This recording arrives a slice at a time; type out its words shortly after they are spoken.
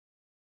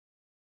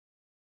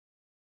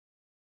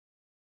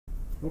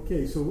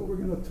Okay, so what we're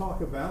going to talk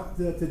about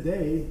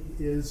today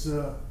is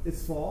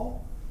it's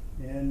fall,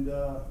 and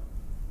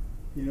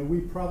you know, we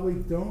probably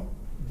don't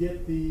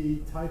get the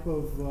type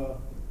of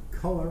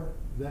color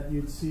that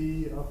you'd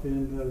see up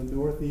in the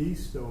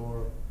Northeast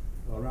or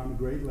around the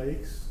Great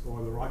Lakes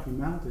or the Rocky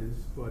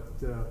Mountains, but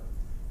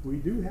we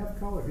do have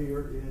color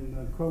here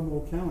in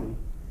Como County,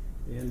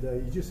 and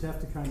you just have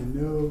to kind of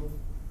know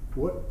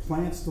what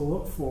plants to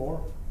look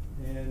for,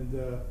 and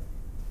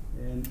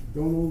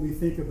don't only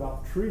think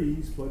about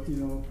trees, but you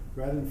know,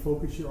 rather than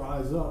focus your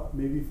eyes up,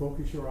 maybe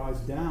focus your eyes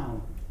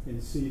down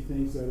and see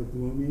things that are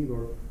blooming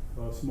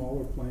or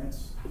smaller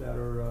plants that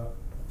are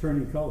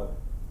turning color.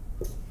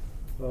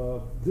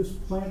 This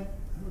plant,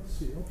 let's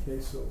see,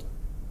 okay, so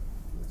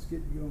let's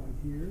get going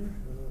here.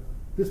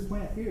 This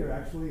plant here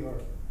actually, or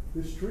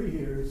this tree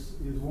here is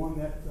one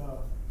that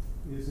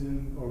is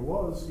in, or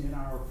was in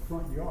our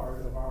front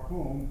yard of our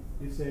home.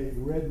 It's a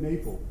red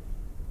maple.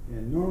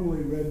 And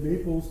normally red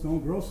maples don't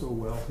grow so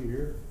well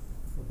here,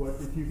 but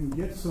if you can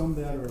get some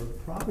that are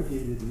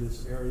propagated in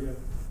this area,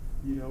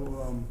 you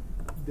know,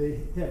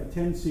 they have a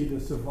tendency to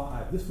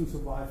survive. This one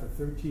survived for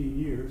 13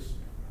 years,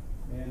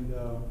 and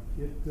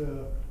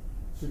it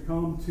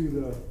succumbed to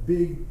the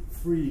big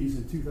freeze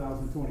in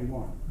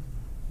 2021.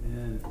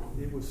 And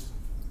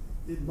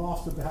it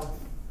lost about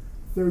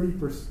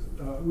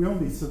 30%, we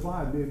only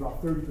survived maybe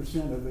about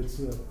 30% of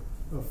its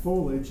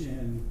foliage,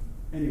 and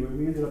anyway,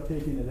 we ended up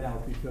taking it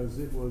out because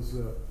it was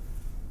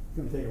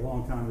going to take a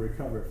long time to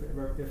recover,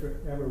 if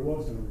it ever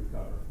was going to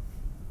recover.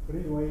 But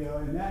anyway,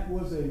 and that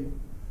was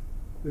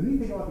the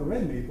neat thing about the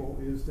red maple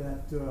is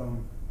that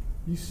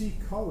you see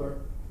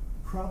color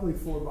probably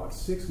for about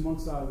 6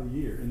 months out of the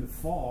year. In the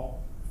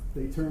fall,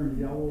 they turn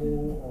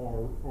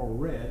yellow or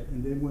red,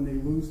 and then when they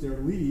lose their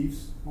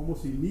leaves,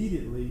 almost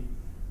immediately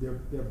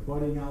they're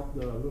budding out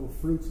the little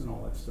fruits and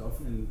all that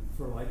stuff, and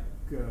for like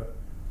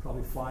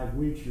probably 5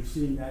 weeks, you're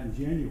seeing that in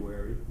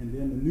January, and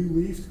then the new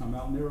leaves come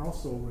out and they're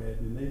also red,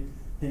 and they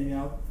hang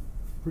out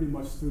pretty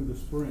much through the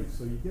spring.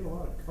 So you get a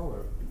lot of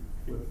color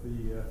with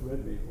the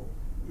red maple.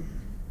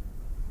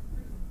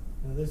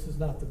 Now this is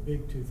not the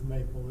big tooth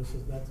maple.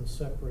 That's a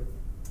separate.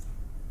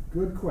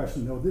 Good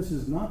question. No, this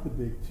is not the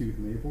big tooth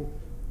maple,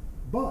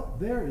 but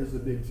there is a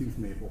big tooth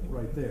maple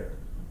right there.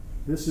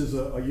 This is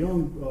a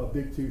young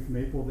big tooth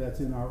maple that's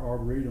in our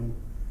arboretum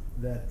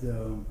that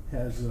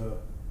has a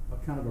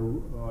kind of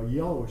a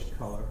yellowish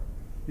color,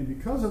 and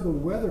because of the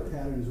weather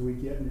patterns we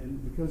get,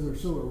 and because they're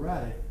so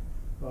erratic,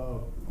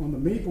 on the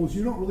maples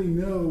you don't really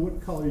know what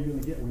color you're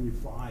going to get when you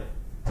buy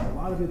it. A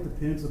lot of it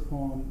depends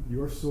upon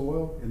your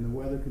soil and the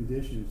weather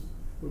conditions,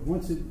 but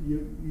once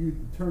you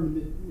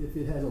determine if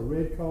it has a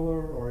red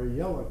color or a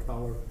yellow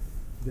color,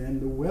 then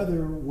the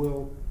weather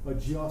will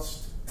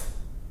adjust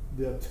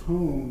the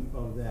tone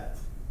of that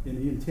and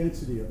the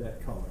intensity of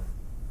that color,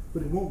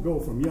 but it won't go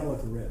from yellow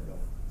to red though,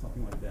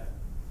 something like that.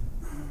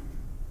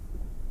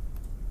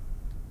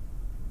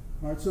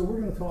 All right, so we're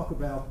going to talk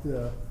about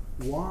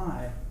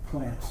why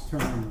plants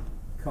turn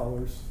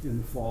colors in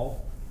the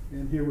fall.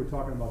 And here we're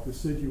talking about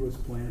deciduous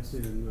plants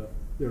and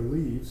their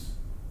leaves.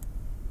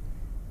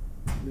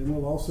 Then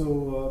we'll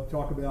also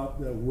talk about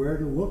where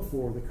to look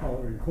for the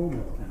color in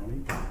Como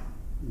County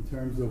in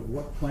terms of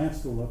what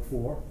plants to look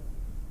for.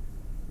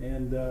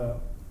 And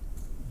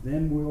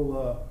then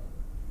we'll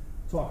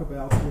talk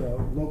about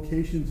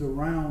locations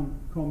around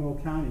Como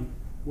County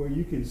where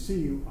you can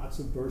see lots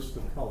of bursts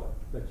of color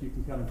that you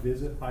can kind of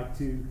visit, hike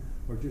to,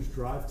 or just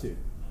drive to.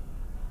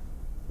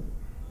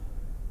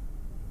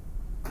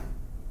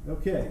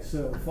 Okay,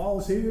 so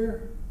fall is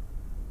here,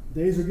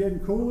 days are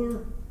getting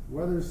cooler,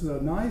 weather's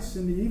nice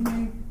in the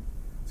evening.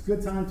 It's a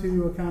good time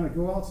to kind of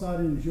go outside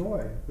and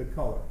enjoy the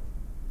color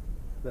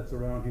that's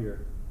around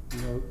here.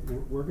 You know,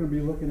 we're going to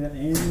be looking at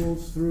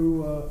annuals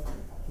through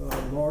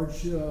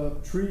large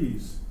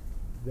trees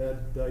that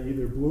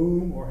either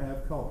bloom or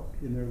have color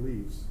in their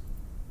leaves.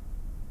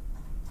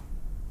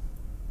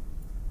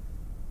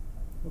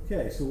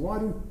 Okay, so why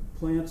do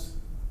plants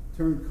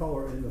turn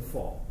color in the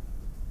fall?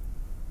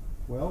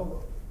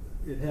 Well,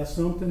 it has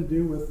something to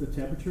do with the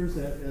temperatures.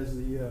 That as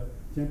the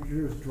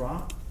temperatures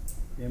drop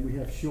and we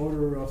have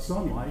shorter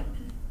sunlight,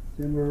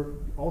 then we're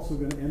also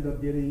going to end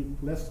up getting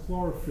less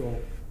chlorophyll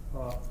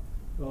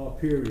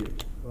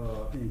period.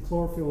 And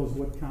chlorophyll is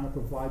what kind of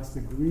provides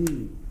the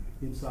green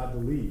inside the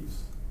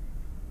leaves.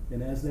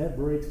 And as that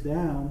breaks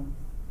down,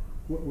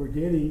 what we're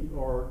getting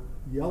are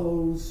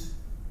yellows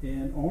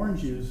and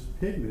oranges,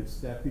 pigments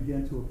that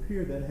begin to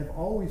appear that have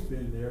always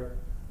been there,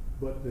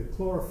 but the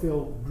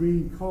chlorophyll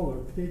green color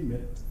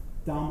pigment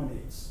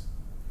dominates.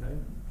 Okay?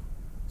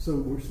 So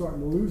we're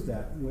starting to lose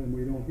that when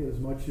we don't get as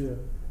much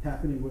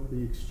happening with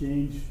the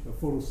exchange of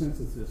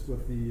photosynthesis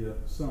with the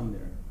sun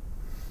there.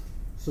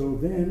 So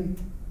then,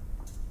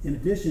 in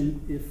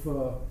addition, if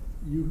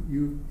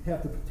you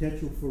have the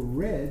potential for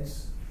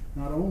reds,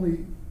 not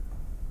only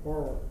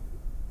are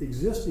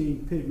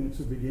existing pigments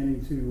are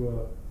beginning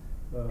to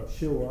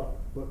show up,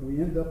 but we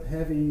end up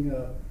having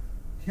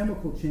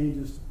chemical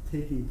changes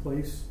taking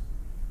place,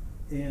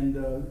 and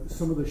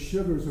some of the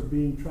sugars are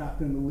being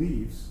trapped in the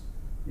leaves,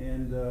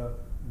 and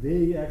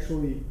they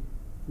actually,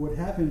 what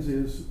happens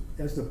is,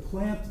 as the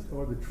plant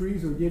or the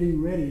trees are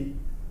getting ready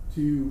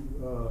to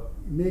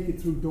make it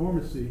through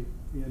dormancy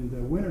in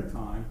the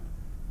wintertime,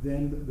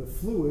 then the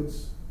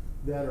fluids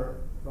that are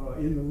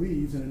in the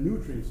leaves and the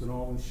nutrients and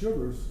all the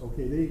sugars,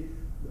 okay,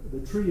 the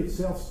tree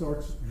itself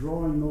starts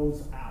drawing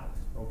those out,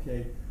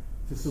 okay,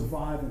 to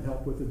survive and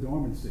help with the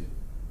dormancy.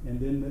 And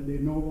then they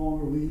no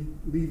longer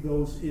leave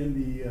those in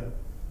the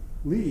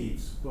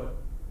leaves, but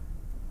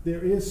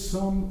there is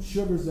some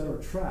sugars that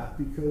are trapped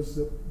because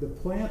the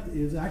plant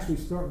is actually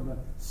starting to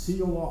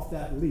seal off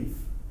that leaf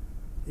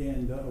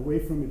and away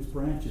from its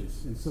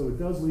branches. And so it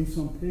does leave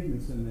some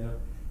pigments in there.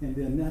 And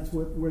then that's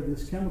where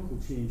this chemical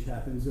change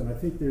happens. And I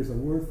think there's a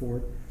word for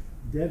it.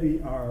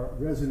 Debbie, our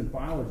resident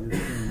biologist,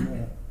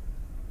 can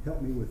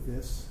help me with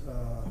this.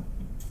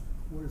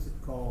 What is it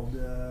called?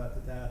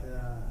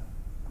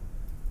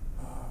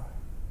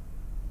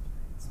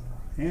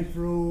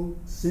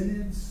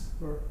 Anthocyanins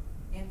or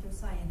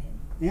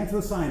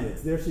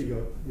anthocyanins. There she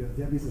goes. Yeah,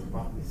 Debbie's a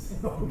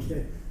botanist.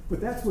 Okay, but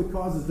that's what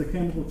causes the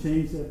chemical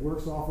change that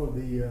works off of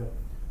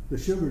the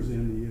sugars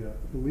in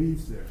the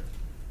leaves there.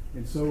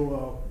 And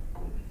so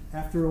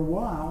after a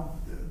while,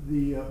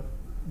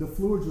 the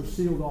fluids are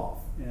sealed off,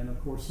 and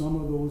of course some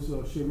of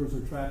those sugars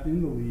are trapped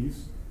in the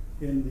leaves,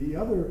 and the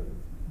other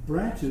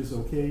branches,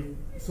 okay,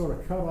 sort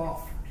of cut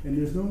off, and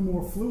there's no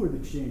more fluid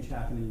exchange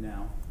happening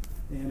now.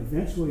 And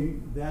eventually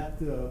that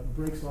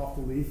breaks off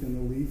the leaf and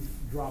the leaf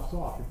drops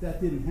off. If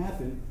that didn't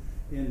happen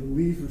and the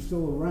leaves were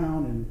still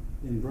around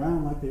and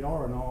brown like they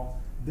are and all,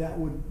 that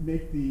would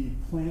make the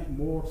plant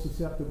more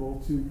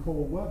susceptible to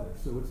cold weather.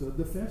 So it's a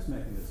defense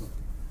mechanism.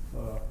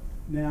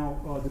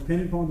 Now,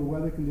 depending upon the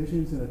weather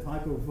conditions and the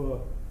type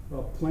of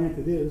plant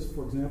it is,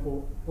 for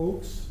example,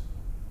 oaks,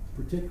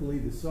 particularly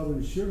the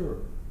southern sugar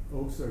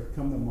oaks that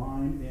come to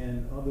mind,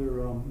 and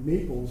other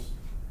maples,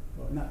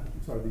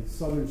 the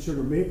southern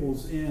sugar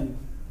maples and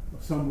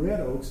some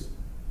red oaks,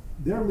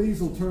 their leaves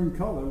will turn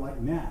color like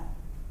now,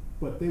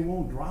 but they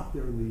won't drop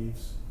their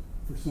leaves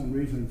for some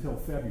reason until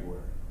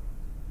February,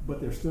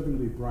 but they're still going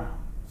to be brown.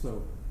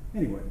 So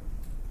anyway,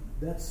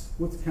 that's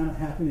what's kind of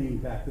happening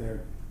back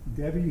there.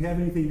 Debbie, you have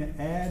anything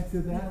to add to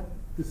that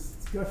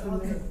discussion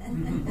there?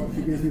 Oh,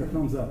 she gives me a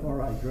thumbs up. All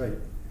right, great.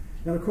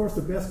 And of course,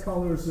 the best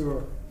colors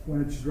are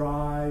when it's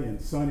dry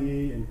and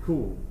sunny and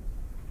cool.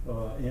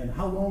 And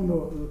how long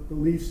the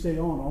leaves stay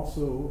on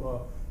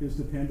also is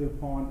dependent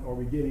upon, are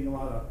we getting a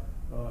lot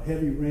of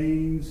heavy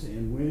rains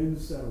and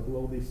winds that will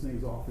blow these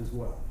things off as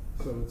well.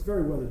 So it's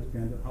very weather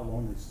dependent how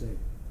long they stay.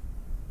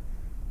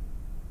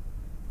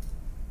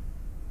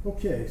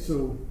 Okay,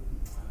 so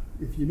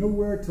if you know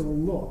where to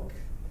look,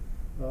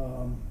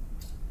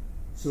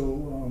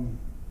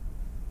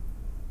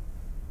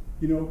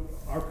 you know,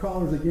 our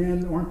collars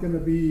again aren't going to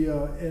be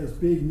as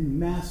big,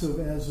 massive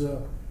as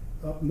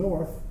up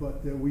north,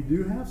 but we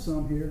do have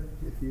some here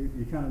if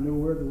you kind of know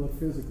where to look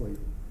physically.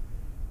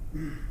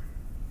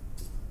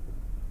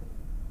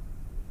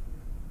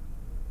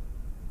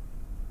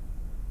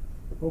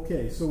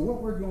 Okay, so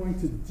what we're going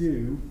to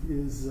do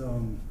is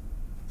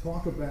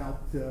talk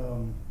about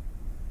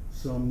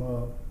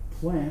some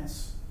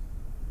plants,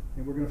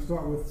 and we're going to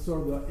start with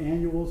sort of the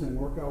annuals and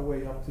work our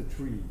way up to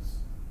trees.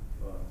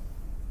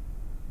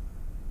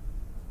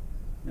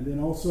 And then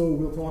also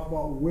we'll talk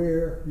about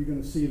where you're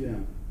going to see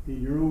them. In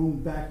your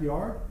own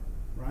backyard,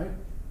 right?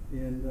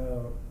 In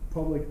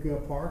public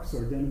parks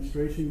or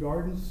demonstration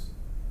gardens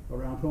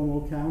around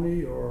Tomo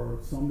County, or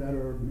some that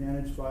are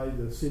managed by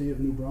the city of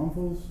New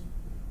Braunfels,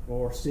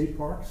 or state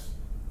parks,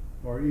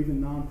 or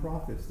even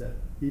nonprofits that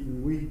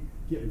even we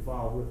get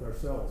involved with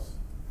ourselves.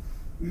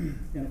 And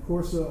of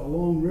course,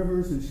 along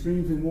rivers and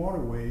streams and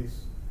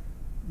waterways,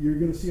 you're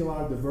going to see a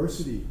lot of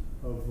diversity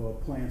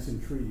of plants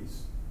and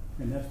trees.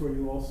 And that's where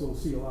you'll also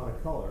see a lot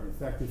of color. In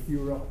fact, if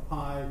you're up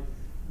high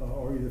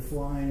or either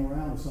flying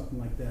around or something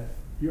like that,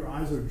 your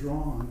eyes are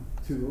drawn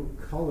to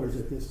colors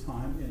at this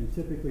time, and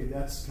typically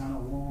that's kind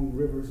of along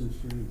rivers and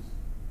streams.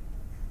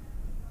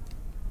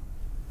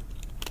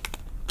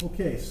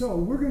 Okay, so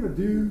we're going to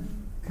do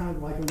kind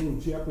of like a little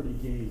Jeopardy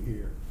game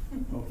here,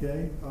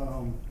 okay?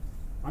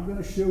 I'm going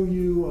to show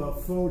you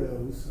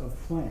photos of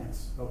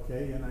plants,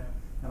 okay? And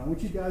I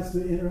want you guys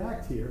to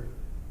interact here,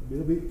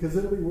 because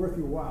it'll be worth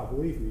your while,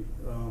 believe me.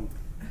 And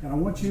I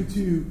want you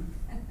to,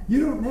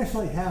 you don't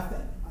necessarily have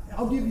to,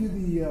 I'll give you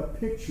the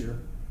picture,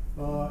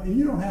 and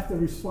you don't have to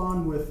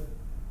respond with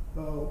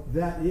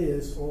that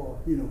is, or,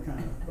 you know,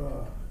 kind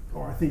of,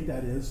 or I think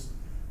that is.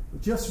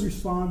 Just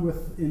respond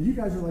with, and you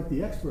guys are like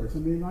the experts. I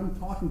mean, I'm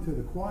talking to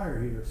the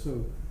choir here,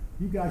 so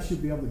you guys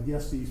should be able to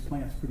guess these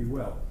plants pretty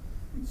well.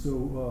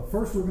 So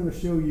first we're going to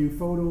show you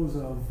photos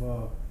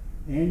of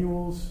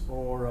annuals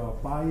or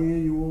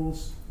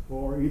biannuals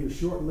or either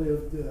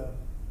short-lived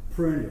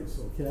perennials,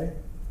 okay?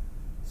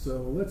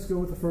 So let's go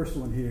with the first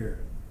one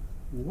here.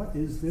 What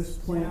is this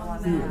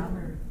plant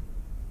here?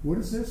 What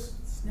is this?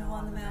 Snow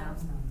on the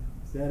mountain.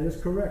 That is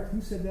correct.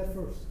 Who said that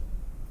first?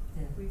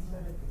 Yeah. We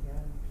said it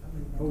together.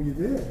 Oh, you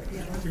did?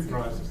 Yeah, Two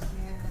prizes.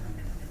 Yeah.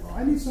 Well,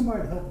 I need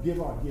somebody to help give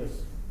out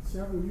gifts.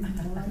 Sarah, will you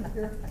come on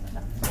here?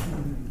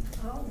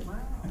 Oh, wow.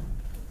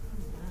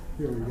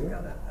 Here we I've go.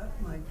 got to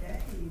up my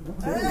game.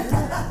 Okay.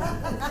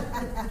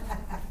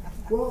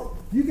 Well,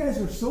 you guys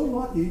are so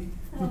lucky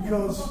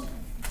because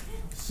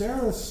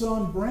Sarah's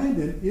son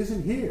Brandon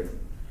isn't here.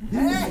 He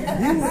would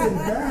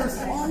embarrass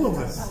all of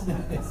us.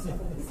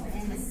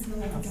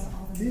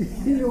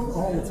 He knows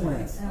all the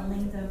plants.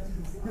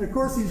 And of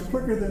course, he's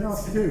quicker than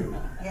us too.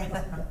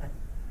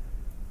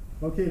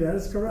 Okay, that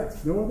is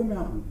correct. No other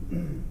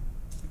mountain.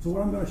 So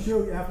what I'm going to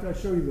show you, after I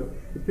show you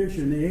the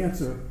picture and the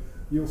answer,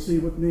 you'll see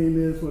what the name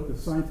is, what the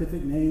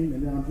scientific name,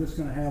 and then I'm just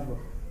going to have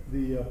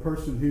the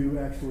person who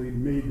actually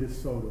made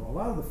this photo. A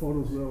lot of the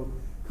photos, though,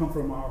 come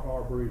from our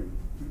arboretum.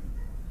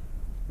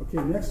 Okay,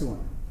 next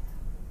one.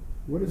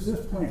 What is this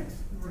plant?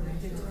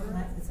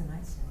 It's a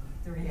nice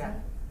one.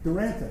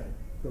 Duranta.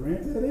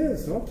 Duranta it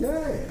is.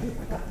 Okay.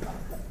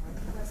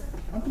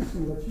 I'm just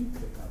going to let you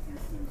pick out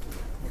these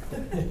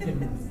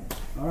things.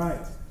 All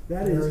right.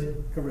 That is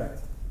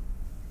correct.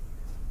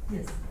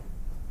 Yes.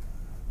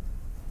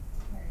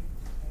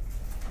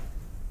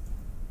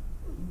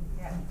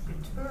 Yeah,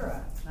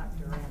 Datura, not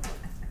Durant.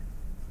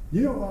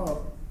 You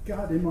know,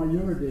 God, in my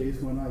younger days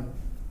when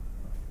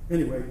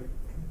anyway,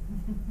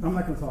 I'm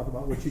not going to talk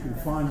about what you can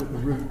find with the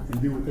root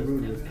and do with the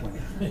root of this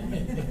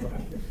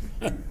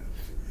plant.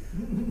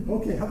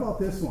 Okay, how about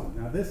this one?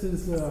 Now this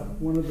is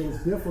one of those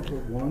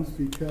difficult ones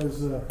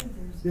because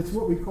it's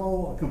what we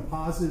call a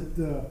composite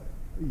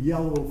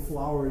yellow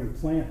flowering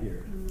plant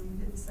here.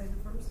 Didn't say the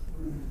first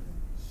word.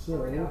 So,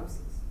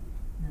 Coreopsis.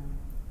 No.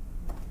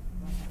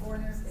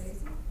 Corner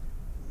daisy.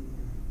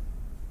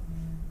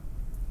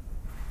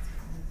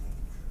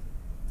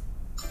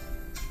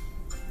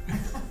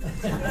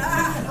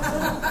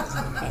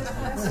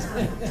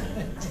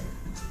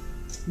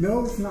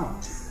 no, it's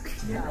not.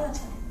 Yeah.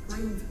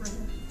 Green thread.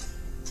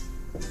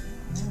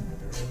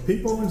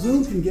 People on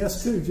Zoom can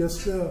guess too.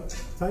 Just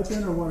type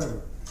in or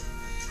whatever.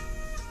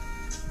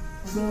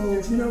 So,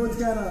 you know, it's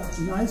got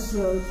a nice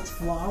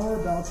flower,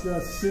 about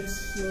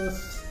 6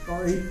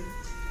 or 8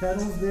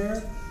 petals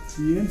there.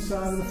 The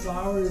inside of the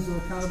flower is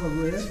kind of a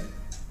red.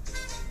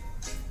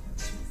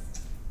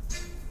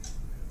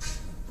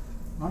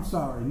 I'm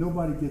sorry,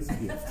 nobody gets a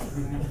gift.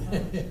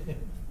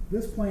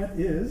 This plant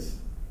is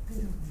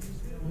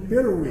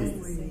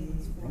bitterweed.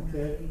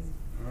 Okay,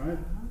 all right.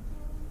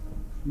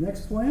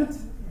 Next plant.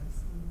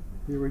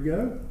 Here we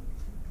go.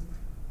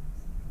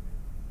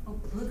 Oh,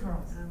 blue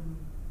curls.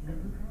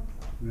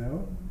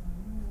 No.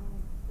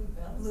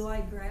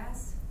 Blue-eyed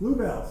grass?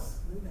 Bluebells.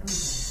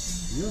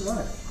 You're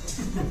right.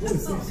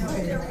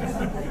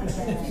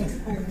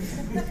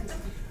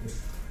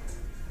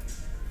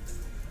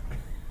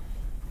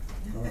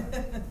 All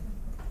right.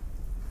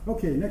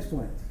 Okay, next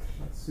plant.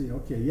 Let's see.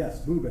 Okay, yes,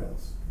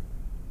 bluebells.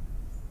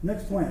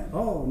 Next plant.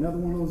 Oh, another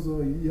one of those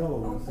yellow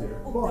ones there.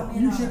 But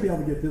you should be able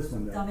to get this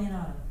one though.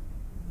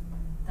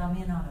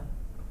 Damianata.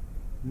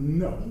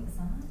 No. It's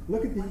not?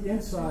 Look at the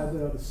inside,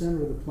 the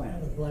center of the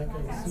plant.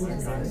 Black-eyed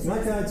Susan.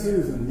 Black-eyed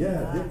Susan.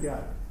 Yeah, good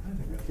guy.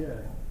 Okay.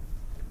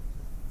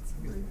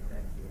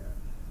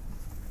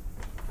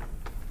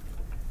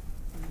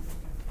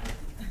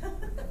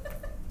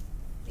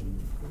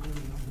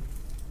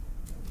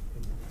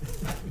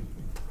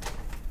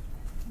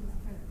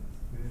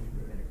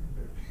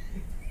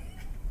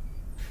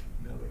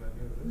 Now that I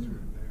know this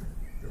root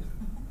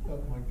there,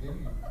 up my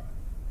game.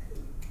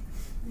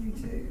 You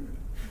too.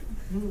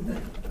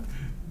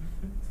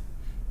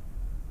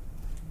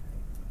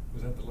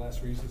 Was that the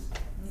last Reese's?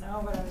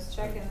 No, but I was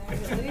checking.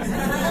 There's at least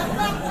there's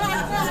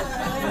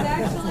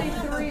actually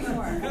 3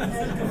 more.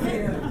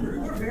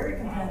 We're very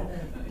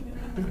competitive.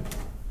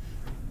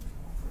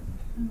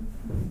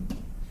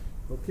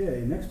 Okay,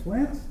 next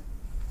plant.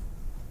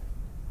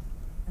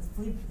 That's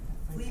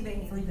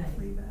Fleabane.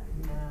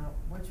 Now,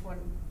 which one?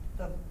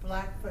 The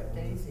Blackfoot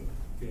daisy.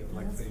 Yeah,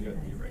 like they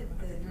got you right.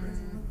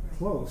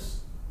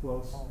 Close.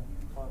 Close. Oh,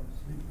 close.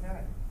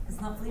 Okay. It's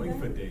not Blackfoot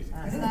Fleabane? daisy.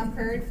 Is it not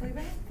prairie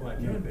fleabane?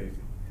 Blackfoot daisy.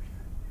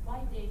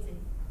 White daisy.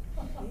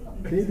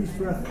 Baby's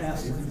breath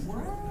acid.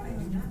 What?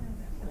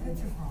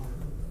 Picture's wrong.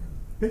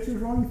 Picture's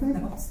wrong, you think?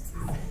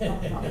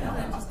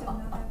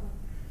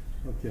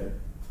 Okay.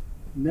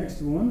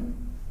 Next one.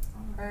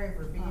 Prairie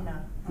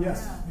verbena.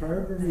 Yes,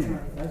 prairie verbena.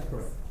 That's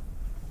correct.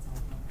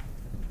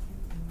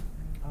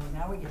 Oh,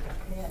 now we get to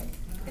pick.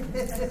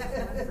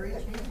 For each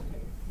hand.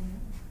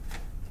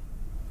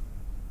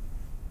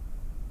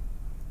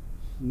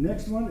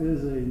 Next one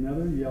is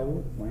another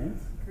yellow plant.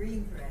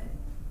 Green thread.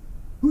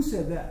 Who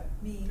said that?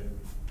 Me.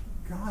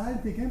 God, I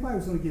didn't think anybody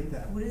was going to get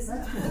that. What is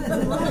That's that?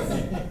 good.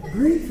 Right.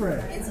 Green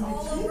thread. It's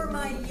all over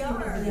my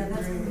yard. Yeah,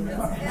 that's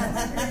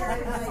That's part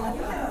of my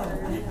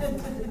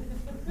yard.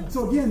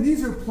 So again,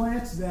 these are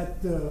plants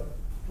that,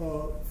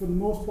 for the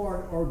most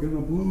part, are going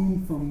to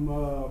bloom from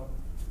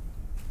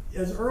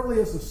as early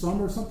as the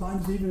summer,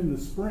 sometimes even in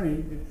the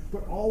spring,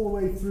 but all the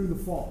way through the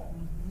fall.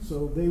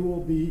 So they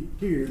will be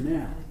here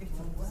now.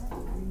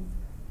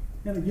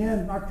 And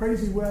again, our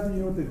crazy weather,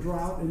 you know, with the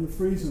drought and the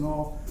freeze and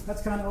all,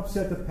 that's kind of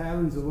upset the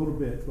patterns a little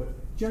bit. But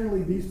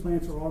generally, these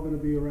plants are all going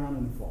to be around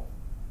in the fall.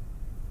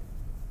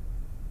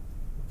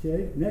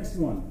 Okay, next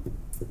one.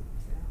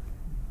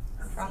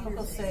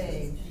 Tropical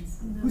sage.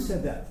 Who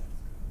said that?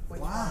 Which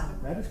Wow, one?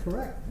 that is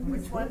correct.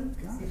 Which one?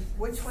 Gosh.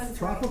 Which one?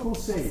 Tropical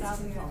sage.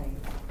 South.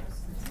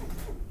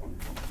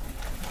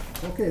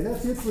 Okay,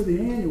 that's it for the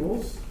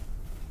annuals.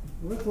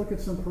 Let's look at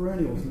some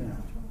perennials now.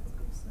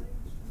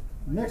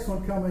 Next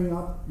one coming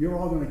up, you're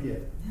all going to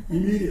get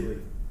immediately.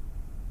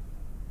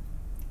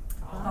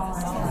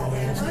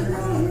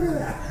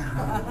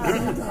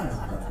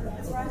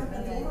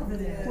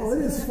 Well,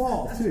 it is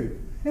fall too.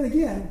 And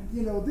again,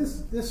 you know,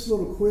 this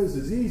little quiz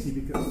is easy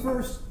because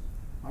first,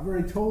 I've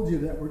already told you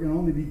that we're going to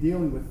only be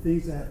dealing with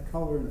things that have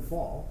color in the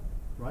fall,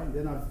 right? And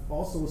then I've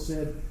also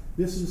said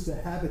this is the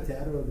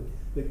habitat or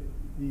the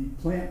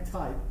plant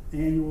type,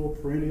 annual,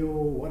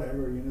 perennial,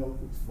 whatever, you know,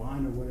 it's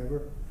vine or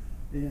whatever.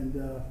 And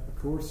of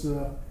course,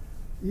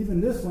 even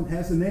this one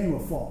has the name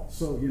of fall,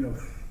 so you know,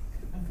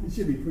 it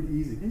should be pretty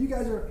easy. And you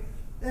guys are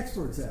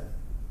experts at it.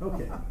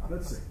 Okay,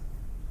 let's see.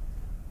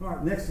 All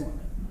right, next one.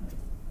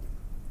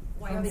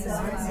 White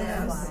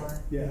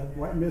mistflower. Yeah,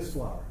 white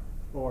mistflower,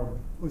 or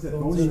what's that?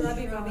 Bone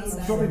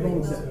Strawberry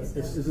bone set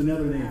is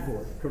another name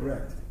for it.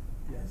 Correct.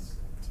 Yes.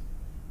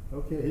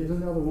 Okay, here's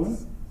another one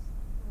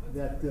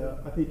that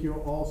I think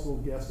you'll also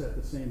guess at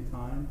the same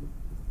time.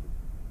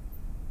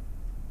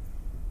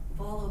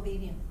 Fall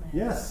obedient plant.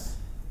 Yes.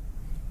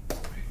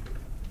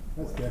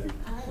 That's Debbie.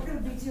 We're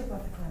gonna beat you up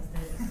after class,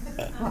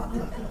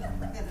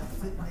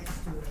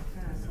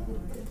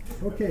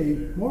 Dave. Okay,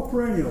 more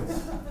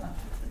perennials.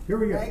 Here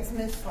we go. Greg's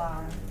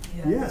mistflower.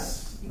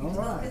 Yes. You All can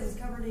tell right. because it's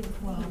covered in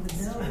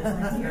weeds.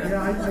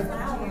 Yeah,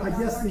 I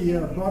guess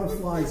the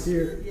butterflies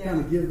here kind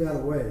of give that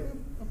away.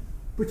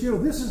 But you know,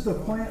 this is the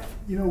plant,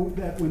 you know,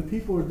 that when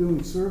people are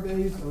doing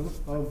surveys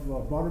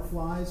of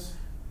butterflies,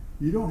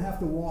 you don't have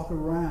to walk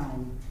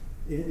around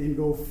and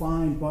go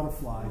find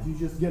butterflies. You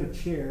just get a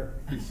chair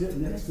and sit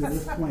next to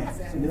this plant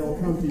and they'll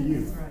come to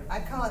you. I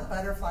call it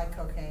butterfly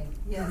cocaine.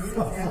 Yes.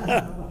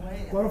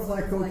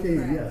 Butterfly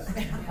cocaine, yes.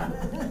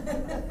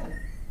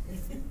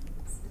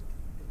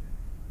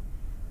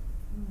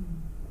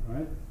 All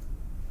right.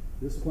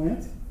 This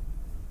plant?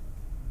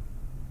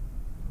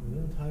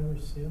 Lindheimer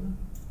sienna?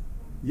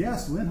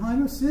 Yes,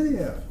 Lindheimer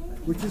cilia,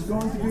 which is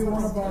going to be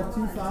one of our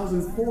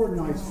 2004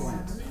 nice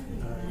plants.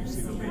 You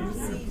see the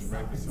leaves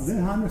right beside it.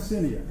 Lindheimer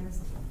cilia.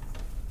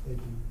 Thank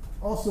you.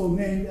 Also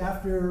named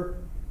after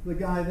the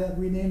guy that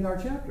we named our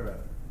chapter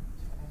after.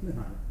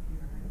 Lindheimer.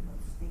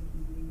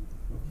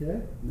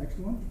 Okay, next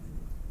one.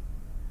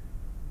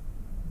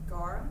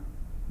 Gora.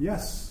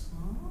 Yes,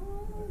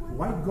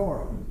 white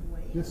Gora.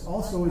 This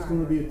also is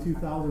going to be a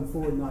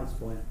 2004 nice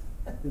plant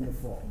in the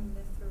fall.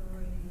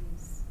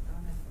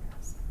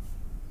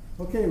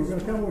 Okay, we're going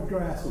to come with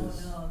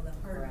grasses. Oh, no, the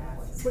hard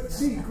ones. But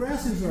see,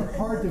 grasses are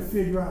hard to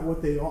figure out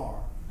what they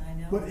are. I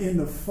know. But in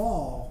the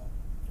fall,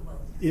 Well,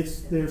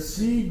 it's their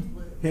seed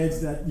heads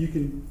that you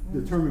can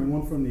determine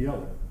one from the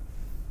other.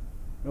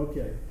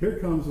 Okay, here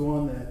comes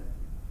one that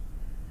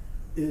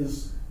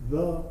is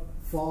the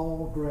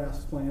fall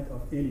grass plant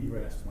of any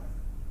grass plant.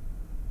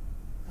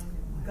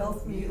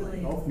 Gulf muley.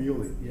 Gulf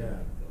muley,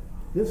 yeah.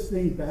 This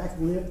thing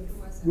backlit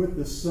with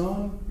the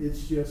sun,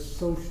 it's just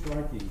so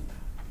striking.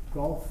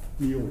 Gulf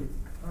muley.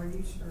 Are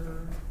you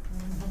sure?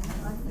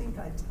 I think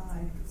I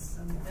tied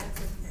some. That's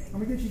okay. I'm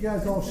gonna get you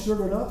guys all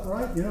sugared up,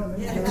 right? You know.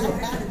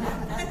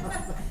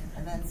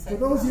 And then For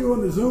those of you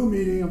in the Zoom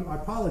meeting, I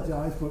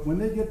apologize, but when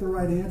they get the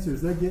right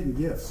answers, they're getting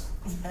gifts.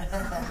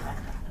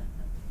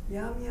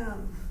 Yum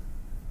yum.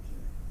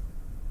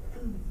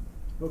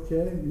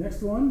 Okay,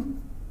 next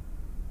one.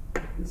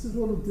 This is a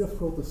little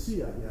difficult to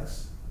see, I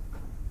guess.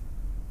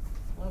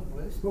 Little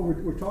blue. But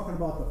we're talking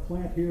about the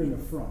plant here in the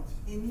front.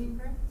 Indian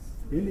grass.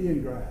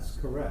 Indian grass,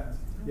 correct.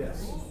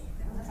 Yes.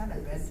 Kind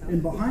of good.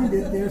 And behind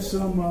it, there's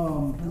some,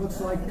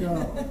 looks like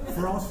frostweed.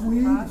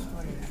 Frostweed,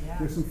 yeah.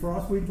 There's some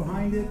frostweed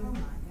behind it,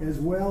 as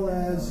well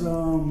as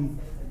some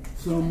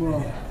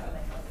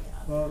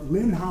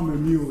Lindheimer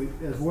muley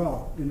as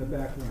well in the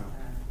background,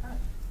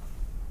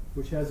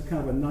 which has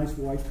kind of a nice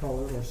white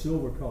color or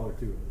silver color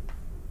to it.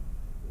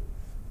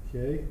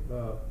 Okay,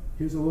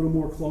 here's a little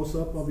more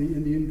close-up of the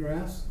Indian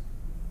grass.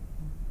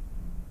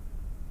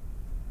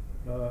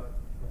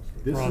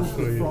 This is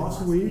the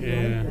frostweed,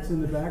 right, that's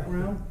in the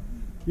background.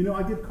 You know,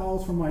 I get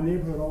calls from my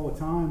neighborhood all the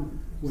time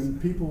when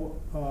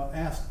people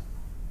ask,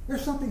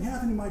 there's something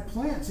happening to my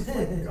plants. It's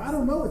like, I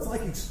don't know, it's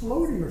like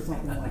exploding or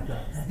something like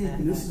that.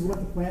 And this is what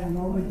the plant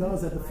normally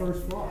does at the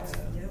first frost.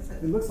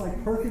 It looks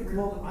like perfect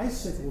little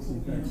icicles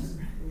and things.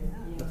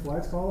 That's why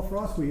it's called a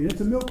frostweed. And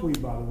it's a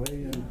milkweed, by the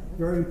way, and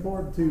very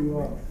important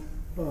to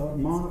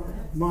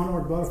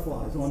monarch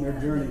butterflies on their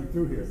journey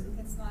through here.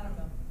 It's not a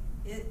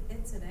milk.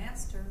 It's an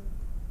aster.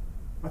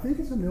 I think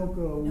it's a milk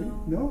weed.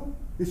 No?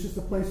 It's just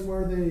a place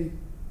where they,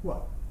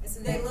 what?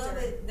 They love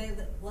it. They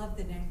love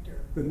the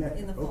nectar. The nectar,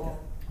 in the fall.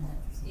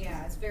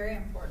 Yeah, it's very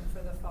important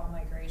for the fall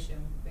migration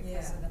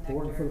because of the nectar.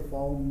 Important for the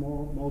fall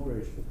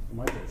migration.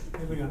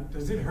 Hey, Leon,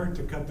 does it hurt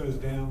to cut those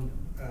down?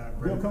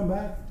 They'll come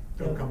back.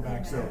 They'll come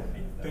back, so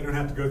they don't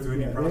have to go through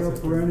any Yeah, process.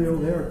 they are perennial,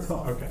 they are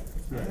tough. Okay.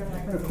 Yeah.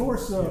 And of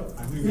course,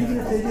 even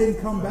if they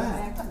didn't come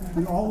back,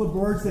 and all the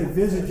birds that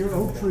visit your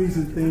oak trees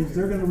and things,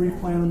 they're going to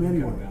replant them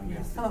anyway.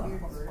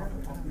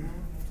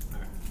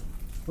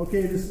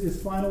 Okay,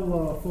 this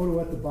final photo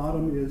at the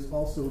bottom is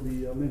also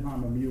the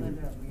Lindheimer muley.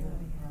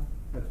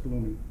 That's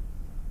blooming.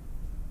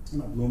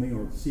 Not blooming,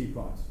 or seed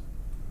pods.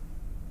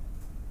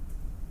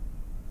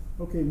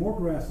 Okay, more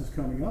grass is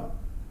coming up.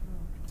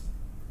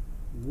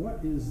 What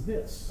is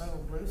this?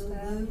 Little blue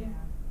stem?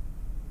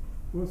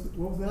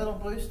 What was that? Little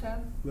blue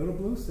stem? Little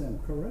blue stem,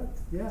 correct.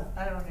 Yeah.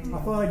 I don't know.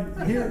 I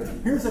thought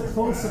here's a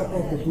close-up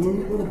of the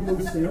little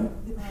blue stem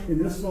in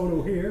this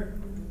photo here.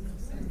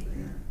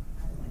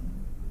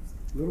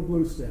 Little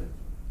blue stem.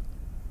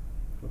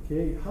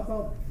 Okay, how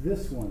about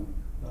this one?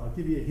 I'll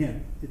give you a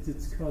hint. It's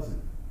its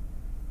cousin.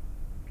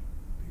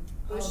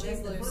 Bushy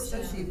blue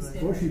stem.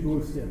 Bushy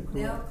blue stem, correct.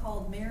 Now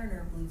called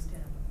mariner blue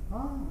stem.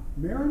 Ah,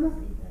 mariner?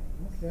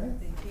 Okay.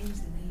 They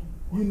changed the name.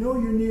 You know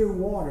you're near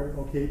water,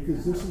 okay,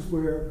 because this is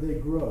where they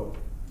grow,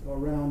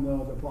 around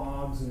the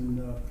bogs and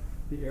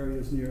the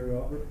areas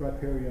near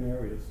riparian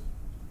areas.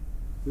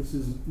 This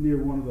is near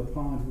one of the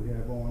ponds we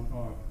have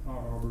on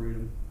our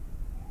arboretum.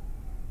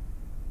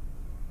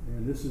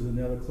 And this is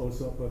another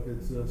close-up of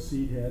its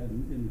seed head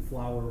in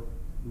flower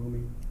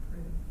blooming.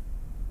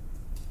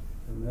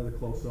 Another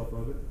close-up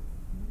of it.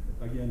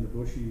 Again, the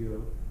bushy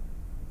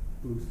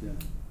blue stem.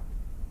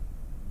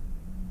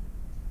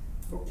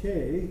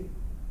 Okay,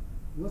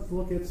 let's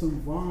look at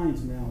some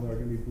vines now that are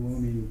going to be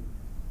blooming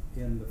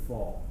in the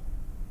fall.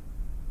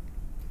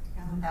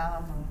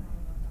 Alamo.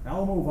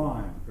 Alamo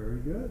vine, very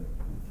good.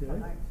 Okay. I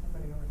like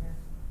somebody over here.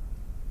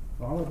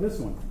 How about this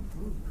one?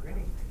 Ooh,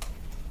 pretty.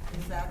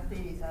 Is that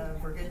the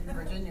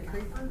Virginia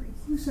creeper?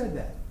 Who said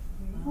that?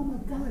 Oh my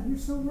God, you're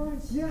so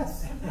right.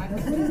 Yes,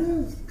 that's what it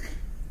is.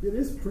 It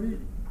is pretty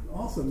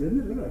awesome, isn't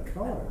it? Look at that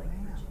color.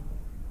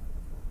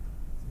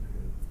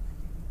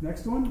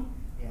 Next one?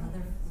 Yeah.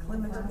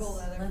 Purple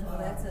leather. Oh,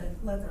 that's a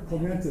leather.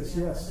 Clematis,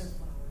 yes.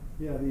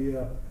 Yeah,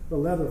 the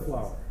leather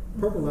flower,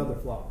 purple leather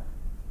flower.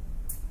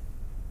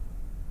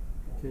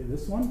 Okay,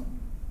 this one?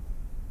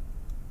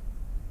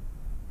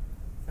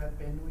 Is that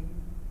bindweed?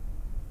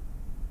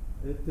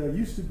 It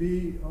used to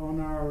be on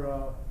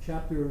our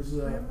chapter's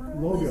logo.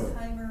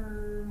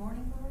 Lindheimer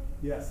morning glory?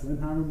 Yes,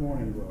 Lindheimer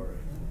morning glory.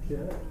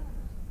 Okay.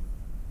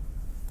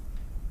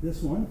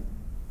 This one?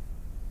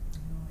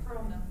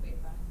 Pearl milkweed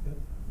vine.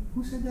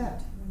 Who said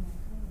that?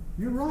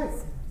 You're right.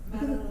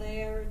 Look at it.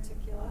 Madalea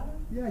reticulata.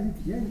 Yeah,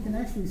 you can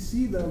actually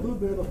see the little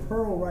bit of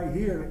pearl right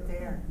here, Right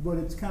there. but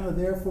it's kind of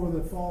there for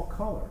the fall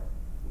color.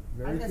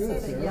 Very I just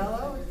good, see the Sarah.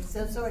 yellow,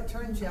 so it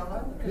turns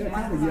yellow. Yeah,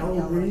 kind of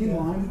yellow green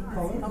lime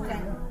color. Okay,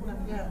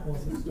 yeah.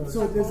 Once it starts,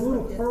 So there's a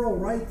little pearl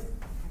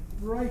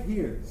right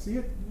here. See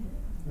it?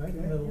 right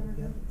in the middle,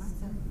 yeah.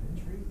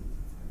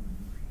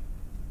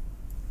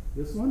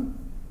 This one?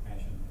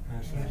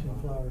 Passion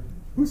flower.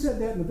 Who said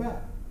that in the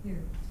back?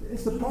 Here.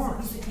 It's the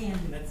parks. Piece of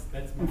candy. That's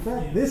my In fact,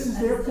 plan. this is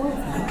their plant.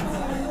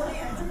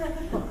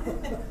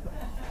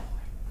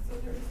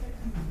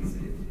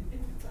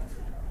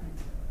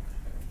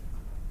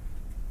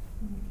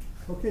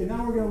 Okay,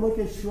 now we're going to look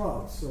at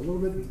shrubs, a little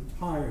bit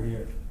higher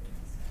here.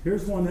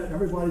 Here's one that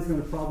everybody's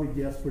going to probably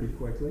guess pretty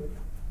quickly.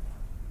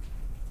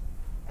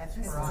 That's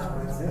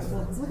That's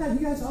one. Look at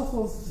you guys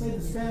also say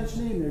the Spanish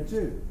name there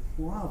too.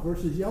 Wow,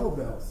 versus yellow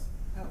bells.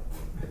 Oh,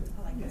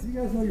 I like it. You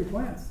guys know your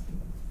plants.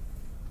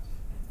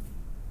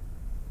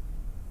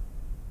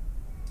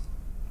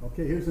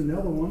 Okay, here's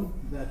another one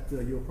that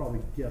you'll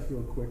probably guess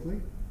real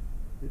quickly,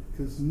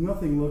 because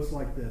nothing looks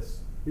like this.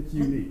 It's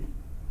unique.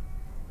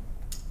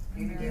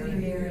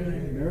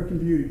 American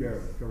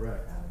beautyberry,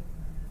 correct.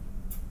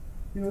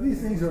 You know,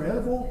 these things are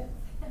edible.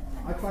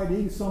 I tried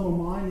eating some of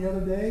mine the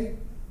other day,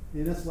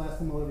 and that's the last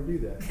time I'll ever do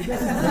that. It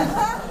doesn't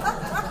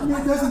taste,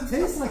 it doesn't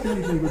taste like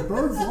anything, but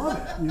birds love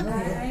it, you know.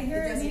 I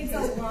hear it needs a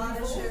lot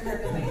of sugar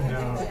to make it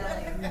jelly.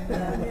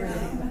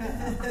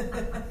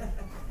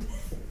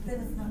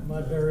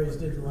 My berries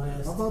didn't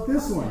last. How about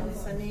this one?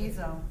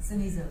 Cenizo.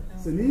 Cenizo.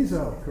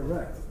 Cenizo,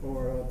 correct,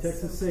 or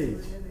Texas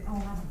sage. Oh,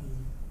 wow.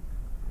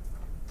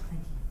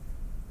 Thank you.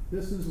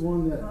 This is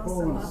one that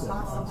Poland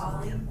Possum.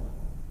 said.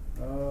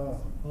 I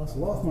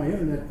lost my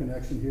internet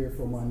connection here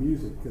for my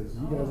music because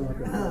you guys aren't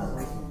going to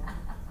listen.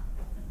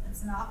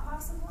 It's not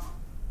possible?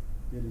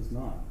 It is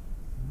not.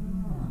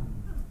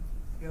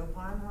 Go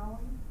pine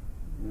holly?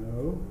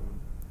 No.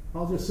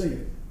 I'll just sing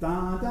it.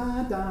 Da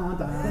da da da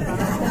da da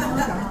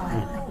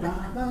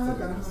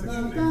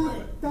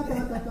da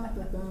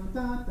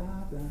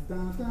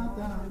da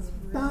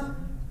da.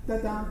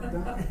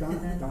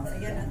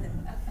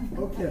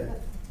 Okay.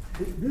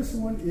 This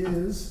one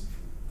is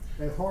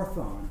a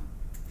hawthorn,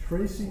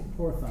 Tracy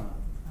hawthorn.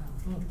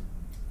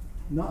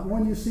 Not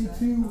one you see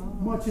too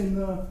much in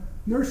the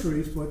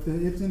nurseries, but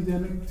it's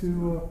endemic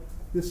to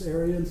this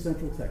area in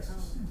central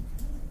Texas.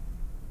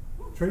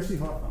 Tracy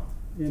hawthorn.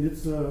 And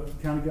it's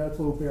kind of got its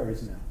little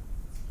berries now.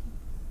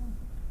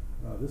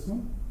 This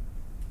one?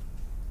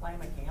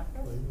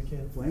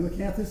 Flamacanthus?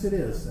 Flamacanthus it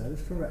is. That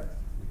is correct.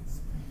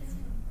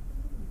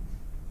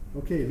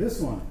 Okay,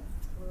 this one.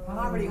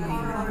 Poverty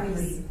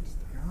weed.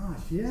 Gosh,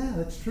 yeah,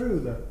 that's true.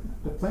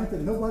 The plant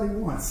that nobody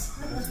wants.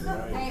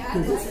 Hey, I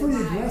Because it's like pretty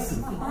mine.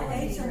 aggressive. I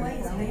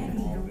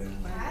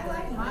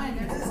like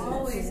mine. There's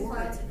always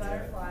clutch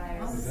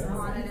butterflies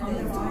on it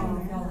in the fall.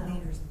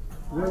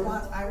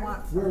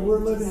 Where we're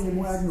living in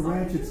Wagner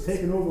Ranch, it's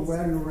taken over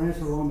Wagner Ranch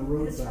along the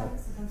roadside.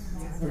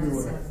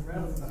 Everywhere.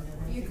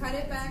 If you cut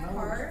it back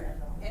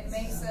hard, it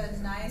makes a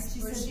nice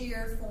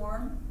bushier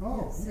form.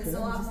 Oh, okay. It's a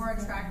lot more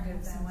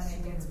attractive than when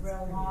it gets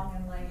real long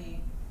and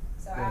leggy.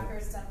 So after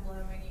it's done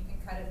blooming, you can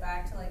cut it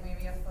back to like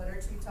maybe a foot or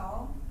two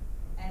tall,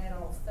 and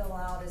it'll fill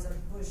out as a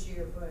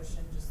bushier bush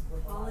and just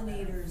look a lot better.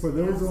 Pollinators. For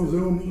those on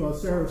Zoom,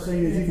 Sarah was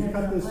saying is you can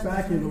cut this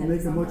back and it'll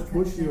make a much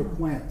bushier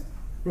plant.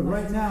 But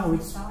right now,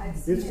 it's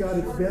got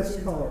its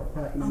best color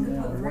happening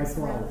now, the white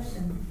flowers.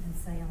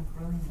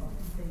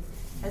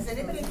 Has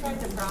anybody tried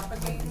to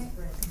propagate it?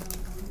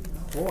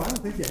 Oh, I don't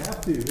think you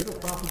have to. It'll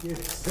propagate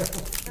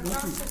itself.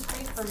 Across the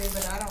street for me,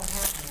 but I don't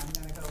have any. I'm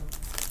gonna go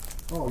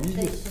Oh, you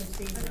take just, some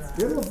seeds around.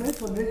 it'll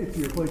eventually make it to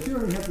your place. You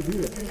don't even have to do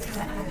that.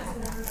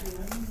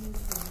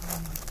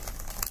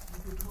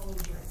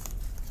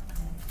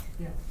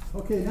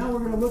 Okay, now we're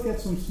going to look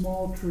at some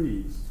small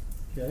trees.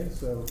 Okay,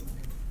 so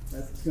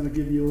that's going to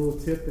give you a little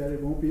tip that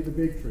it won't be the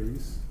big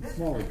trees, the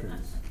smaller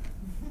trees.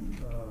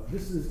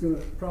 This is going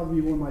to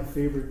probably be one of my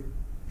favorite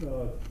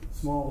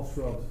small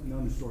shrubs and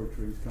understory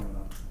trees coming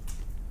up.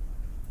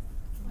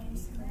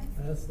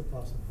 That's the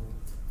possum hole.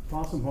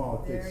 Possum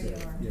hog, they There you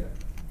say. are. Yeah.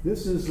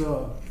 This is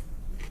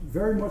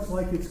very much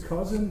like its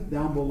cousin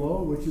down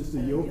below, which is the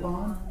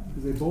yopon,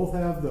 because they both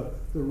have the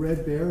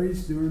red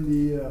berries during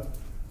the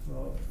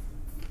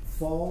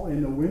fall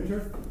and the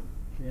winter,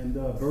 and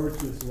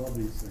birds just love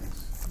these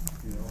things.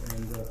 You know,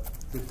 and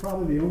it's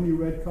probably the only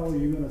red color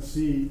you're going to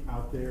see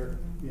out there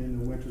in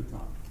the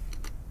wintertime,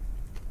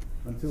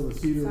 until the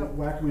cedar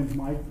whackwinds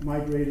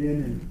migrate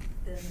in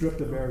and strip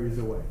the berries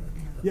away.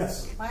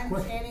 Yes? My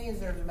understanding is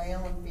there's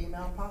male and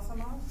female possum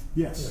moths.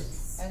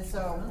 Yes. And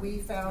so we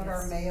found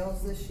our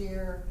males this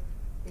year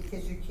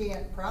because you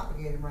can't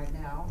propagate them right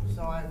now.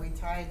 So we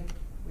tied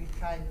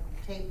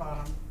tape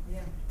on them. Yeah.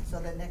 So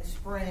that next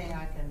spring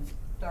I can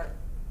start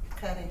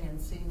cutting and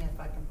seeing if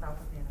I can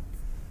propagate them.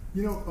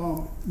 You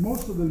know,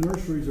 most of the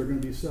nurseries are going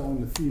to be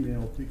selling the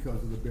females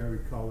because of the berry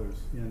colors.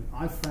 And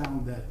I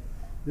found that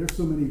there's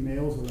so many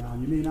males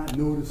around, you may not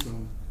notice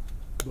them,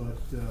 but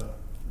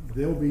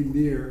they'll be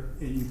near,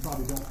 and you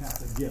probably don't have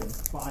to get them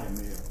by a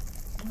male.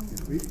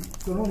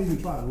 So don't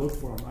even try to look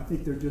for them. I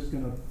think they're just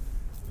going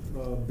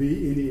to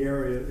be in the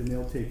area, and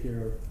they'll take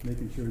care of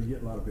making sure you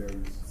get a lot of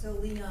berries. So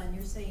Leon,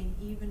 you're saying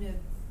even if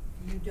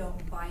you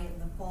don't buy it in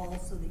the fall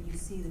so that you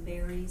see the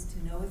berries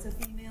to know it's a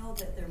female,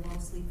 that they're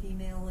mostly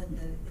female in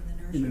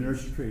the nursery? In the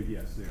nursery trade,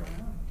 yes, they are.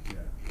 Oh.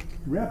 Yeah.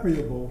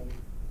 Reputable,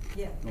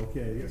 Yeah.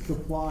 okay,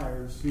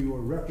 suppliers who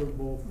are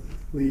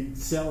reputably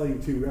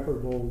selling to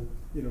reputable,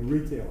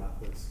 retail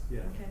outlets.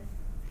 Yeah. Okay.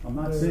 I'm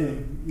not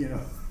saying,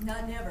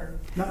 Not never.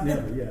 not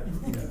never, yeah.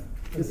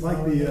 It's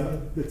like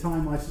the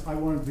time I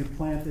wanted to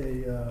plant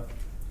an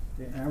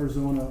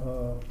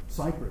Arizona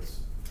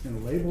cypress,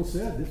 and the label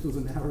said this was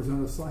an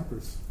Arizona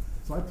cypress.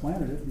 So I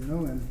planted it,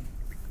 and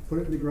put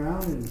it in the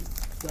ground, and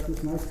got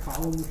this nice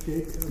columnar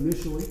shape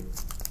initially.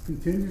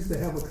 Continues to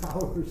have a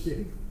columnar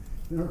shape.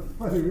 And I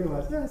finally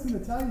realized, it's an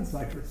Italian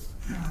cypress.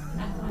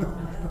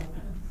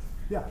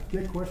 Yeah,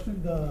 good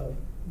question.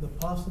 The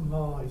possum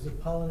haw, is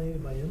it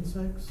pollinated by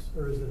insects,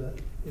 or is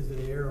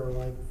it air, or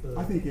like the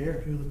I think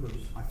air.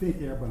 junipers? I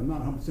think air, but I'm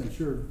not 100%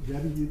 sure.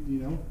 Debbie, you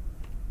know?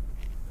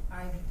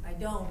 I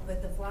don't,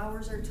 but the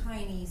flowers are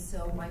tiny,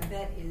 so my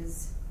bet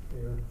is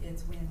Air.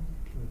 it's wind.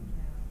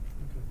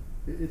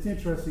 Okay. It's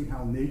interesting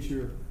how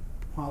nature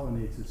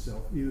pollinates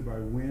itself, either by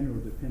wind or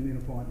depending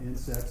upon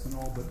insects and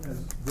all, but as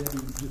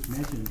Debbie just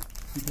mentioned,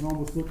 you can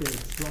almost look at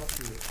its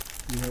structure,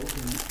 and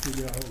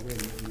figure out, oh,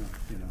 wait a minute,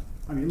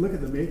 I mean, look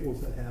at the maples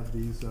that have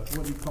these,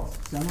 what do you call it,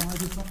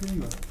 semis or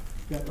something,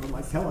 that are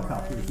like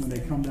helicopters when they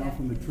come down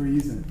from the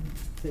trees and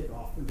take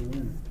off in the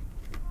wind.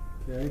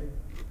 Okay,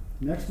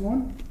 next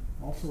one,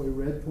 also a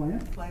red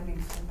plant.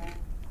 Flaming sumac.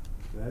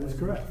 That is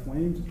correct,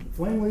 flame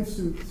leaf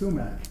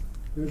sumac.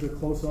 There's a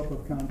close-up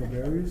of kind of the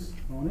berries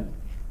on it.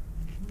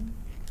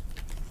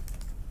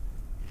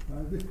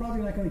 They're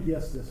probably not going to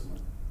guess this one.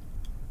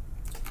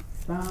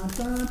 Dun,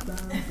 dun,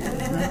 dun,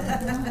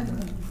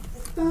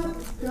 dun,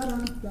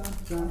 dun, dun,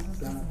 dun,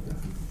 dun.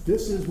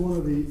 This is one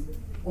of the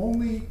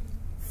only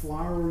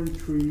flowering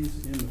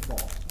trees in the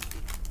fall.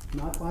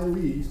 Not by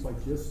leaves,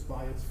 but just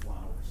by its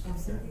flowers.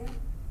 Forsythia?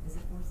 Is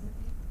it forsythia?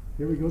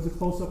 Here we go, a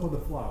close-up of the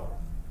flower.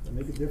 Does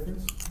that make a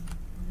difference?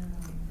 No.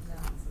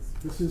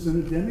 This is an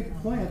endemic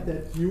plant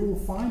that you will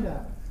find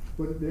out,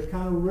 but they're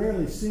kind of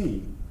rarely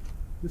seen.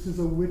 This is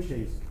a witch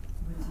hazel.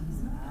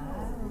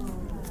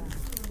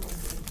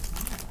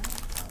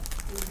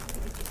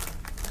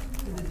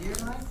 Do the deer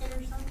like it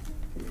or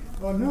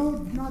something? No,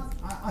 not.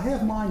 I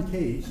have mine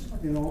caged,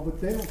 but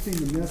they don't seem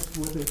to mess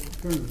with it in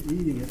terms of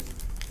eating it.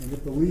 And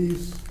if the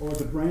leaves or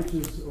the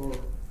branches, or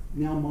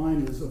now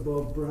mine is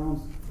above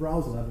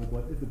browse level,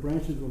 but if the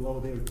branches were low,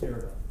 they would tear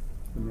it up.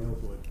 The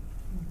males would.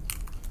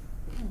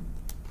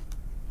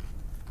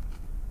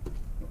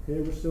 Okay,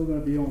 we're still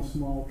going to be on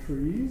small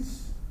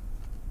trees.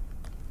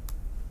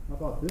 How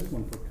about this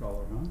one for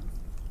color, huh?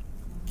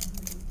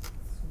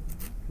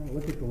 Kind of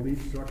look at the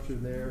leaf structure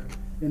there.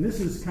 And this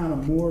is kind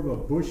of more of a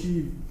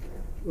bushy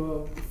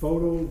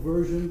photo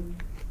version.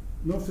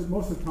 Most of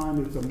the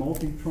time it's a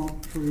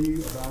multi-trunk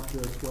tree about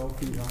 12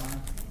 feet high.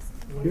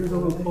 Here's a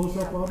little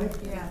close-up of it.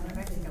 Yeah, the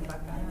Mexican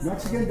buckeye.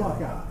 Mexican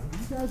buckeye.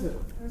 You guys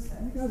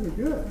are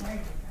good.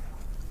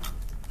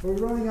 Are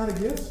we running out of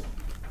gifts?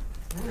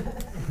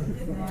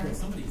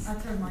 Somebody's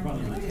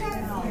running like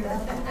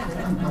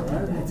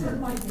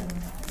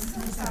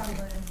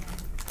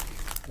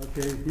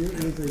Okay, here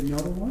is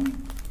another one.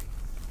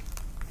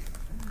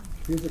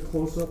 Here's a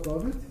close-up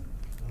of it.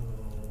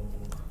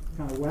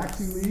 Kind of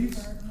waxy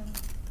leaves.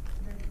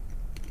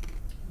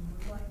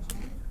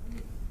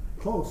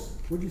 Close.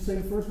 What'd you say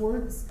the first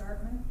word?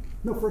 Escarpment?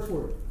 No, first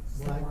word.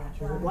 Black.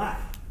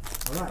 Black.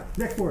 All right.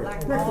 Next word.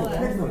 Black Next walnut.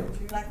 word. Next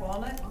word. Black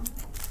walnut?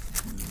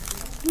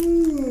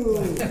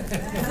 Ooh.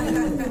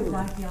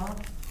 Black y'all.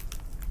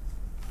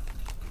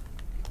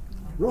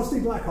 Rusty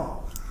Black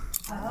Hawk.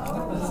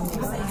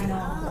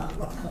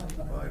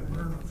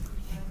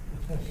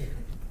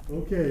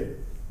 Okay.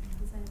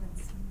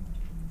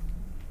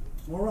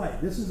 All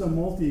right. This is a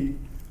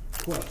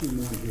multi-question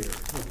one here.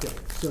 Okay.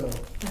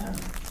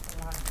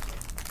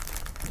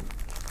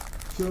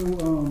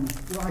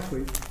 Well,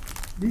 actually,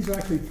 these are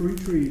actually 3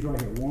 trees right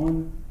here.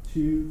 1,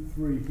 2,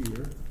 3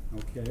 here.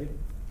 Okay.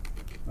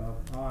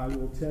 I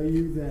will tell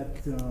you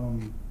that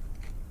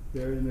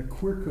they're in the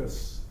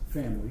Quercus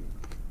family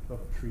of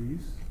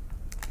trees.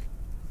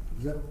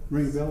 Does that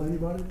ring a bell to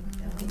anybody?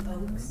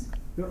 Oaks.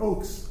 They're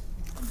oaks.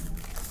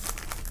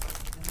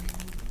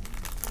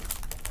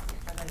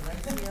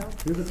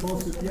 Here's a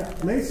close. Yeah,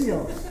 lacy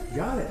oaks.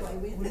 Got it.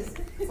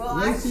 Well,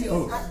 Lacy actually,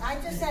 oaks. I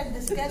just had a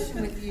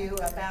discussion with you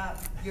about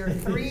your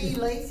 3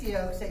 lacy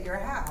oaks at your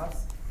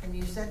house, and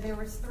you said there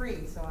was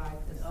 3, so I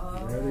just.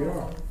 There they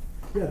are.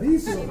 Yeah,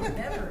 these are.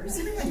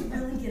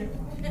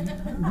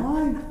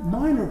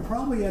 Mine are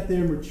probably at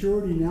their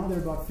maturity now. They're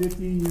about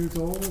 15 years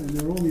old, and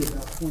they're only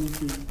about 20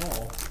 feet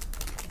tall.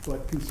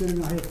 But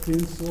considering I have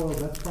thin soil,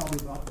 that's probably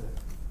about the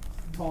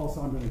tallest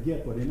I'm going to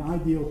get. But in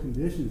ideal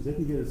conditions, they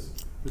can get as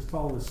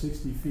tall as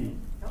 60 feet.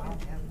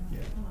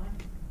 Yeah.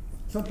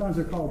 Sometimes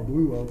they're called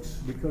blue oaks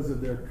because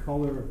of their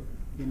color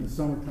in the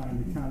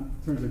summertime. It kind of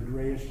turns a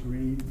grayish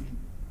green.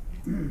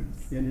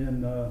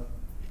 And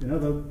in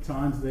other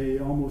times, they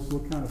almost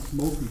look kind of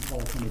smoky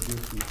tall from a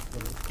distance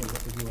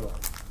as well.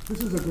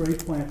 This is a great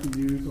plant to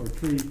use, or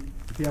tree,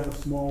 if you have a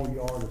small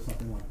yard or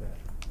something like that.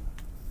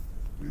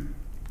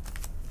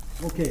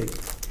 Okay,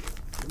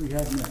 what do we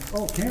have next?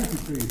 Oh, canopy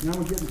trees. Now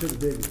we're getting to the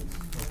big ones.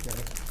 Okay.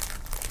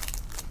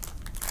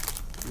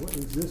 What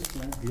is this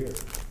plant here?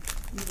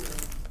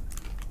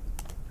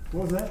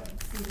 What was that?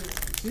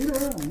 Cedar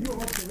elm. You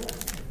are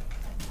correct.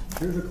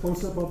 Here's a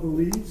close-up of the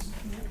leaves.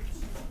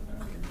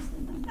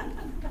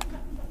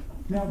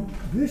 Now,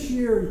 this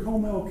year in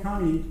Comal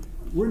County,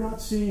 we're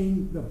not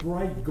seeing the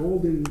bright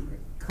golden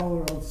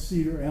color of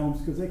cedar elms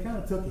because they kind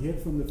of took a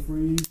hit from the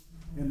freeze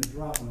and the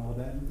drought and all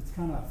that, and it's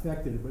kind of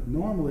affected it. But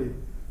normally,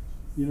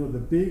 you know, the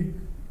big,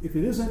 if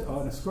it isn't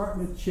an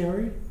escarpment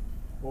cherry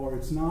or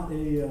it's not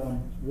a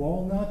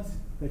walnut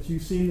that you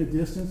see in the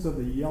distance of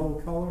the yellow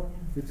color,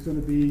 it's going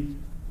to be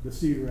the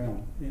cedar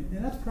elm.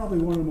 And that's probably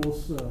one of the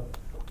most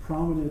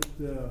prominent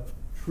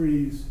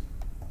trees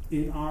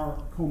in our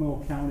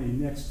Comal County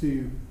next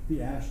to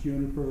the ash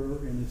juniper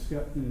and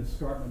the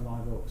escarpment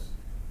live oaks.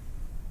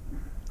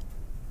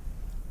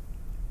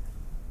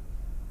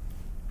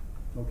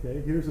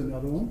 Okay, here's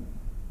another one.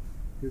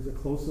 Here's a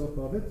close-up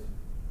of it.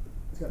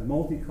 It's got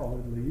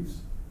multicolored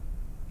leaves.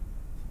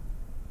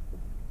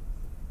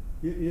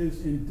 It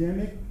is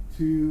endemic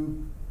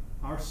to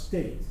our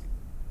state,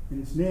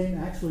 and its name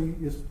actually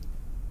is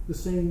the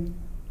same.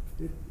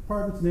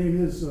 Part of its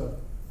name is the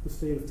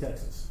state of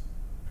Texas.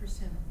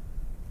 Persimmon.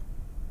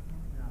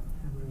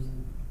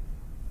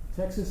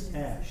 Texas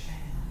ash.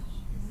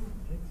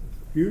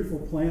 Beautiful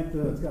plant.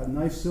 It's got a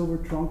nice silver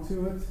trunk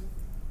to it.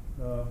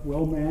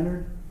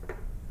 Well-mannered.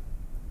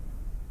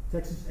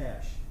 Texas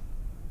ash.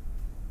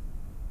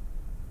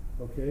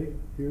 Okay,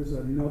 here's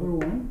another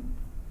one.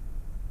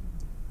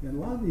 And a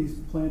lot of these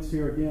plants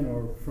here, again,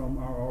 are from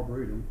our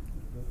arboretum,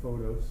 the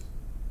photos.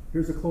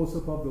 Here's a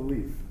close-up of the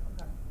leaf.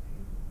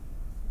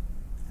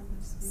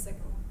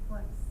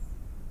 Sycamore.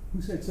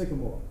 Who said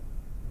sycamore?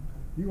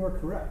 You are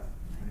correct.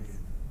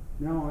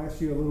 Now I'll ask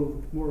you a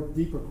little more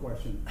deeper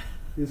question.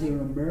 Is it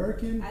an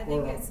American I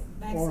or think it's a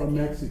Mexican.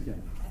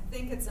 Mexican? I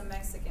think it's a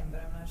Mexican,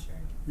 but I'm not sure.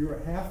 You're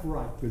half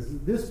right, because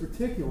this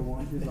particular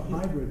one is a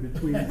hybrid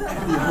between the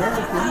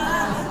American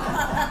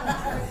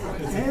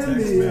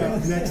and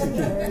the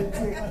Mexican.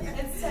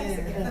 It's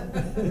Mexican.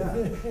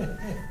 Yeah.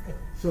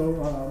 So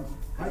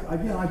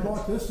I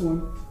bought this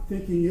one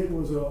thinking it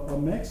was a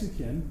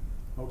Mexican,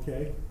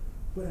 okay,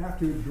 but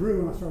after it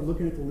grew and I started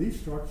looking at the leaf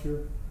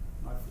structure,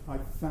 I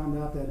found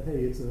out that,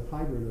 hey, it's a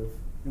hybrid of,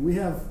 and we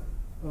have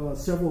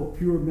several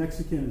pure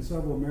Mexican and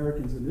several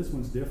Americans, and this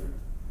one's different.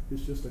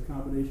 It's just a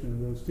combination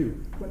of those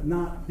two, but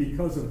not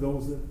because of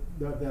those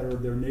that are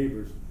their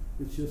neighbors.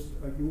 It's just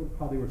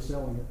how they were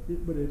selling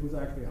it, but it was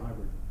actually a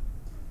hybrid.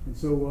 And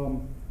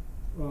so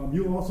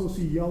you'll also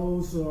see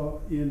yellows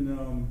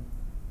in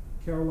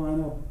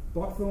Carolina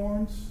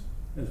buckthorns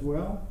as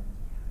well,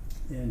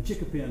 and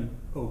chickapin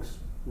oaks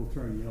will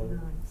turn yellow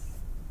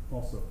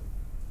also.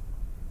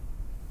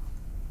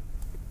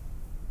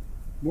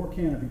 More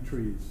canopy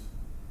trees.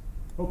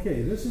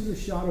 Okay, this is a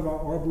shot of our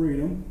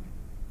arboretum,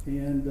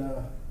 and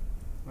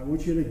I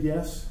want you to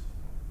guess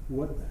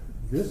what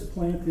this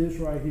plant is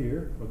right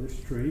here, or this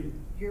tree.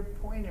 Your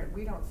pointer,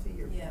 we don't see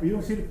your. Yeah. You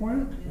don't see the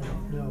pointer?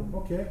 No.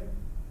 Okay.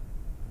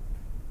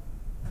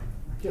 I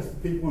guess the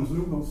people on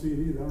Zoom don't see it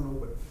either, I don't know,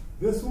 but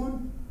this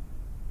one,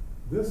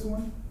 this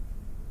one,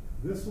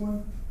 this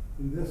one,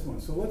 and this one.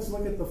 So let's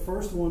look at the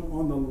first one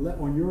on the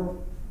on your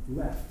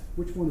left.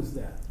 Which one is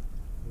that?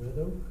 Red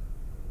oak?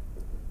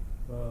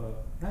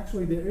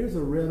 Actually, there is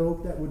a red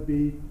oak that would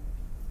be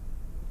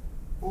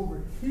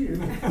over here.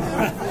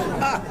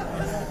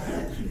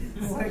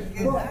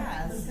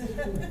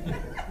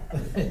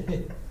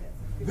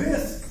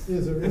 This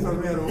is a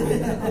red oak.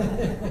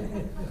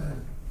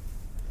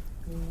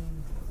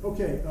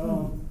 Okay,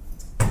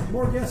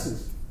 more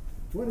guesses.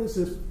 What is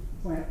this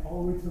plant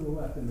all the way to the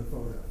left in the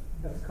photo?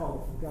 That's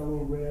colorful. Got a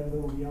little red, a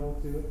little yellow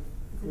to it.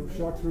 Little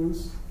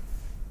chartreuse.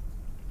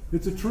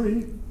 It's a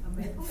tree.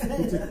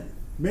 It's a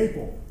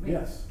maple.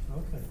 Yes.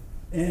 Okay.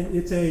 And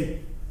it's a,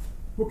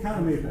 what kind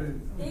of maple?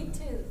 Big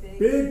tooth.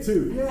 Big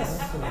tooth, yes.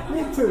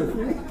 Big tooth.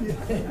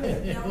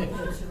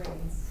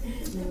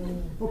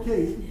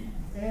 Okay,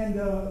 and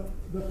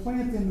the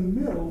plant in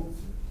the middle,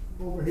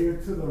 over here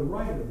to the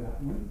right of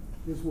that one,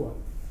 is what?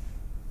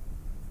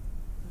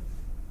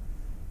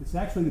 It's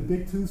actually the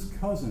big tooth's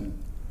cousin.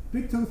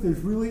 Big tooth is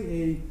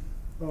really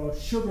a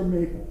sugar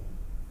maple,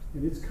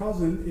 and its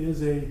cousin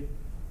is a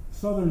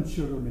southern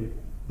sugar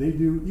maple. They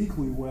do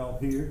equally well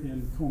here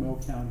in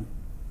Comal County.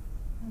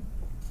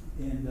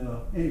 And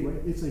anyway,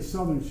 it's a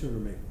southern sugar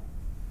maple.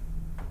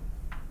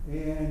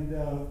 And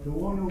the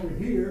one over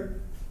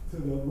here to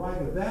the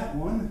right of that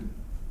one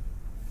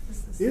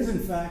is in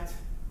fact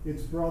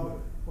its brother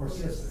or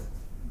sister.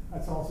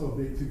 That's also a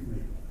big tooth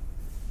maple.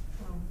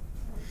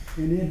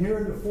 And then here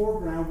in the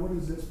foreground, what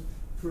is this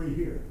tree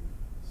here?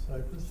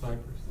 Cypress.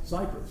 Cypress.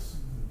 Cypress.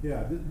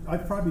 Yeah,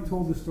 I've probably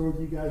told this story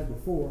to you guys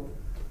before,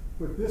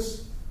 but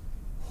this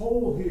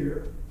hole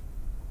here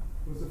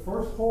was the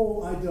first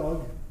hole I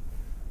dug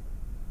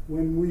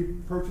when we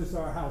purchased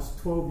our house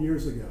 12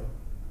 years ago.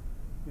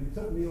 And it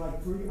took me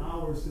like 3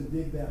 hours to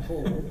dig that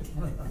hole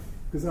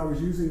because I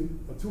was using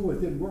a tool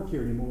that didn't work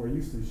here anymore. I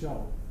used to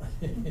shovel.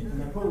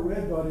 And I put a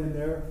red bud in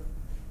there,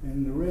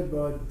 and the red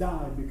bud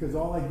died because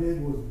all I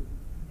did was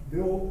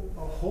build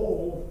a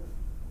hole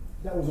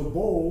that was a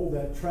bowl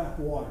that trapped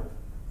water.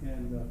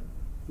 And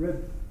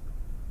red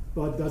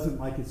bud doesn't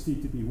like its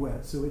feet to be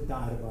wet, so it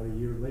died about a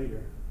year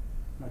later.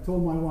 And I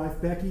told my wife,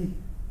 Becky,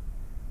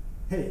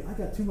 hey, I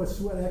got too much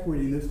sweat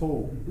equity in this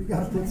hole. We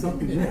got to put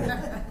something in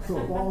there. So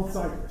a ball of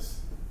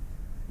cypress.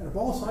 And a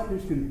ball of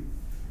cypress can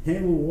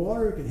handle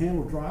water, it can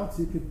handle droughts,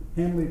 it can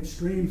handle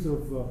extremes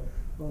of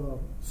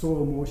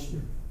soil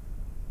moisture.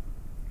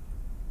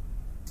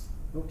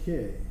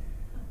 Okay.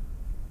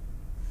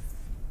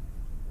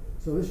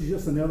 So this is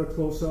just another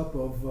close-up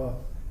of a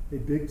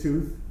big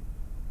tooth.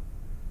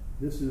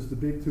 This is the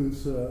big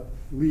tooth's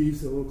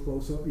leaves a little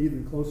close up,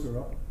 even closer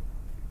up.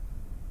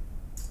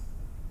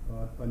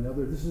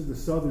 This is the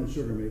southern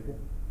sugar maple.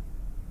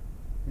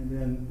 And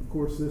then, of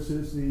course, this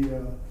is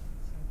the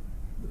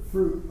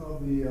fruit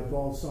of the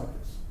bald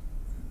cypress.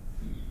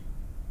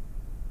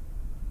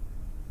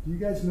 Do you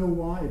guys know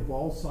why a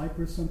bald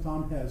cypress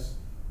sometimes has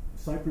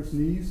cypress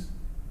knees?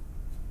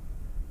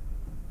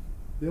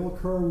 They'll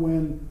occur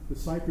when the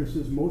cypress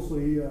is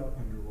mostly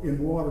in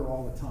water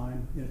all the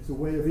time, and it's a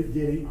way of it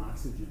getting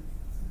oxygen.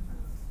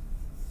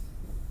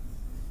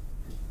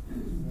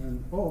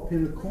 And up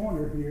in the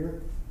corner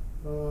here,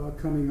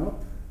 coming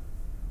up,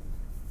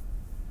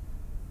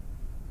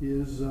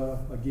 is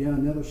again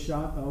another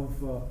shot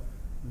of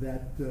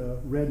that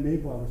red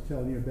maple I was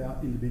telling you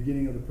about in the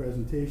beginning of the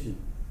presentation.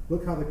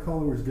 Look how the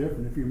color is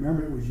different. If you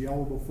remember, it was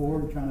yellow before,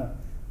 and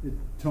it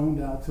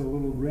toned out to a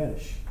little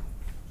reddish,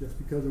 just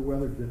because of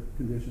weather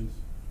conditions.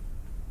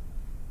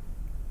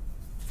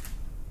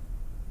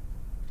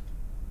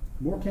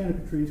 More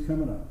canopy trees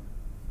coming up.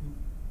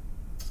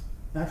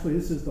 Actually,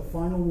 this is the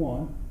final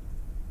one,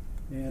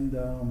 and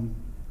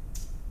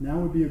now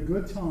would be a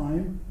good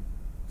time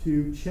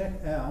to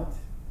check out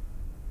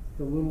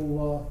the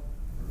little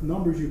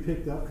numbers you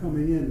picked up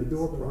coming in, the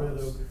door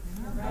prize.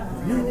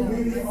 You will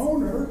be the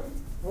owner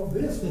of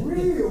this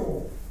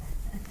real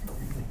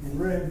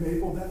red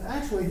maple that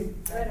actually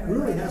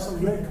really has some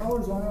red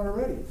colors on it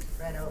already.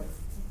 Red oak.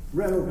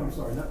 Red oak, I'm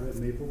sorry, not red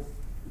maple.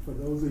 For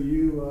those of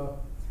you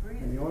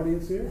in the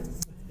audience here.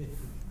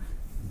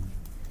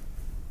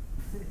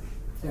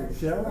 So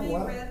Cheryl,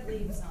 Three red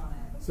leaves on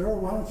it. Sarah,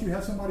 why don't you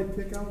have somebody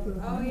pick out the...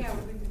 Oh yeah.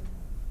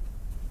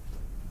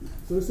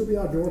 So this will be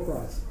our door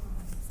prize.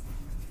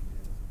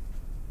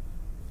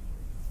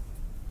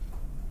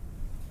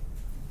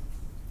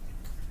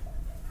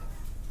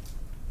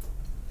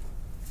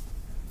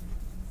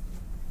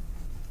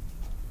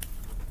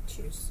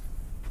 choose.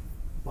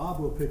 Bob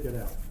will pick it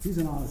out. He's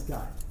an honest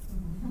guy.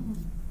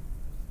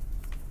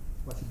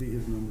 What should be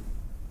his number?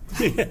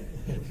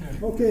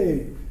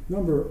 Okay,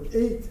 number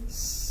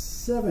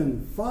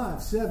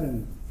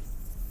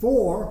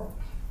 87574.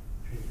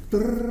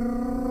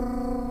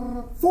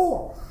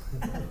 4.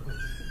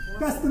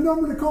 That's the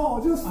number to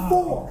call, just 4.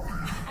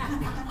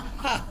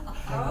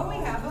 Oh, we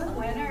have a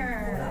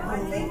winner. I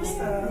think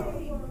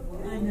so.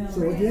 I know.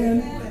 So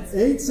again,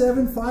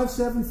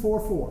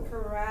 875744.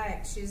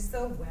 Correct, she's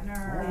the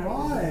winner.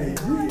 All right,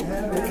 we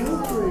have an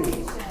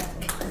entry.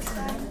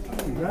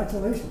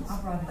 Congratulations.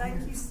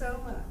 Thank you so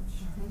much.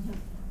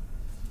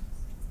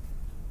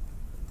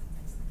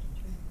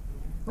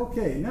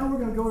 Okay, now we're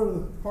going to go to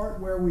the part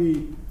where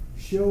we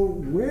show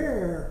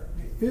where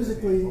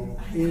physically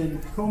in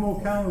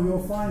Como County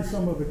you'll find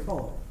some of the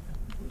color.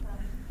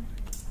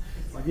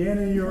 Again,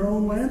 in your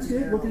own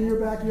landscape, look in your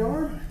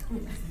backyard,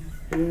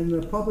 in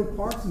the public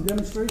parks and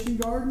demonstration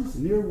gardens,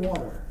 near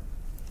water.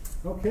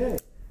 Okay,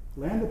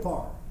 Landa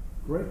Park,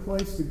 great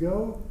place to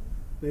go.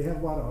 They have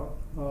about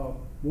a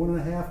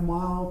 1.5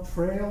 mile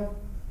trail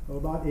of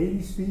about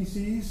 80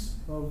 species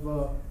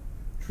of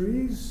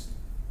trees.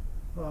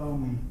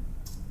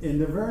 And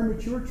they're very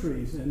mature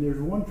trees, and there's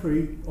one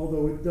tree,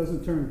 although it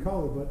doesn't turn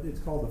color, but it's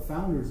called the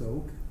Founder's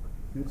Oak,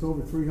 and it's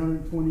over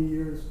 320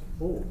 years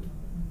old.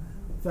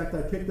 In fact,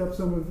 I picked up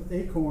some of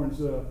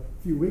acorns a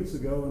few weeks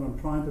ago, and I'm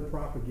trying to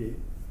propagate,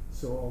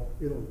 so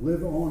it'll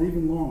live on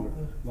even longer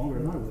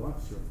than I will, I'm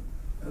sure.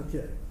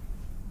 Okay.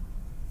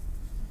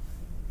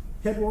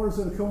 Headwaters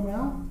of the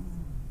Comal,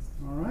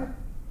 all right?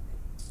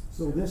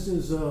 So this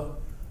is a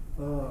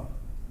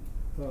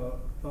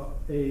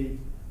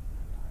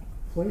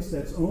place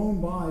that's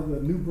owned by the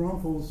New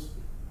Braunfels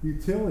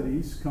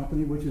Utilities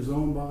Company, which is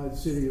owned by the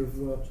city of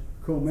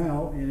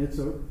Comal, and it's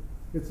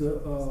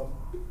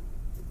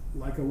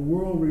like a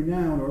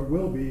world-renowned, or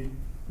will be,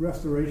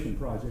 restoration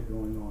project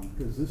going on,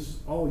 because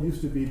this all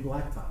used to be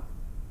blacktop.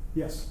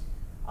 Yes.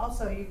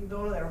 Also, you can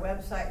go to their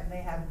website and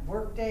they have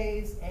work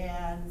days,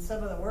 and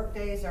some of the work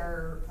days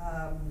are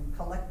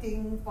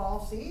collecting fall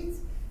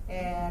seeds,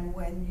 and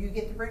when you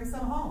get to bring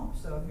some home.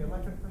 So if you're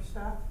looking for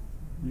stuff,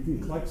 You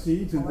can collect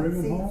seeds and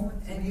bring them home.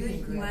 And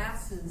good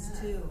classes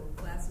too,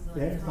 classes on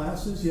They have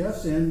classes,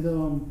 yes, and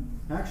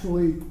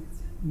actually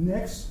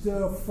next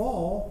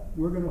fall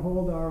we're going to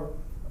hold our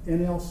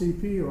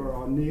NLCP, or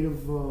our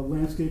Native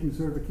Landscaping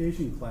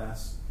Certification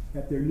class,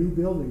 at their new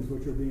buildings,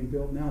 which are being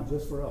built now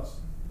just for us.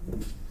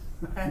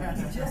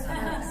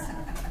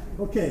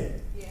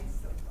 Okay. Yes.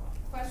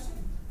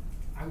 Question?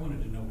 I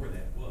wanted to know where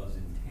that was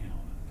in town,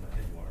 the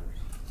Headwaters.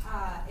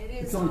 It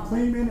is It's on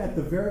Cleanman at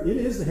the it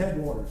is the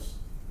headwaters.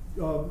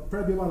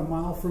 Probably about a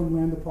mile from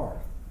Landa Park.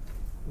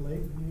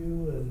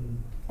 Lakeview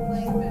and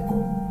Lindheimer.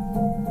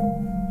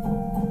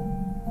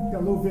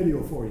 Got a little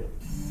video for you.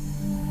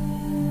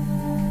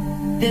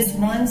 This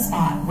one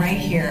spot right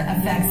here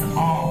affects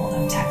all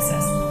of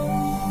Texas.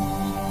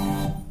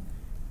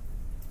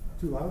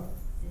 Too loud?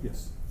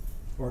 Yes.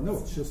 Or no,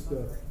 it's just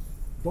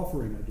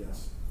buffering, I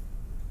guess.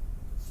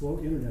 Slow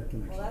internet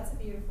connection. Well, that's a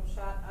beautiful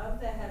shot of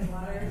the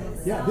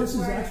headwaters. Yeah, this is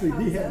Where it actually the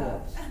comes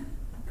headwaters. up.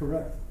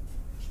 Correct.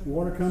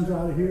 Water comes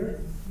out of here,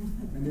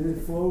 and then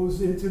it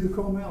flows into the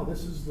Comal.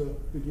 This is the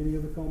beginning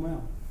of the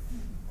Comal.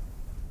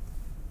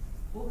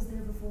 What was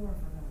there before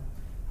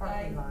for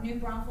parking lot. New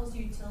Braunfels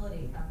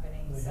Utility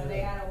Company. So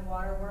they had a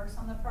waterworks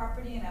on the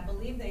property, and I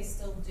believe they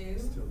still do.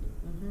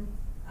 Mm-hmm.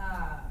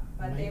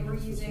 But they were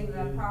Maintenance using the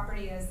facility.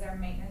 property as their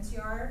maintenance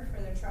yard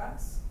for their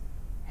trucks.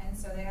 And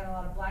so they had a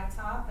lot of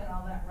blacktop and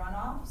all that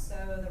runoff.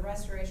 So the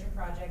restoration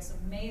project's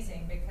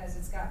amazing because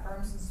it's got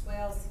berms and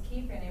swales to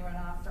keep any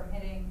runoff from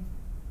hitting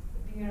the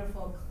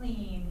beautiful,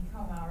 clean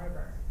Comal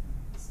River.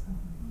 So.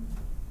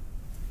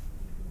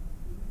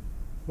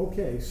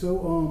 Okay,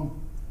 so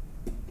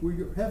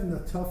we're having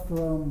a tough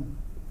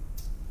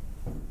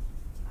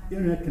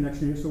internet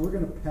connection here, so we're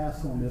going to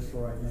pass on this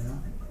for right now.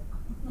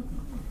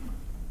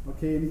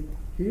 Okay,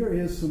 here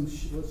is some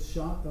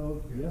shot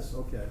of, yes,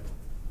 okay.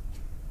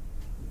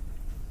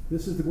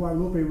 This is the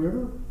Guadalupe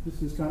River.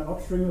 This is kind of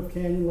upstream of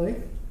Canyon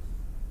Lake.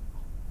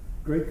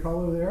 Great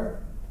color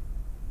there.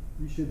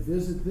 You should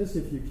visit this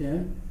if you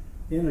can.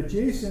 And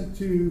adjacent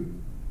to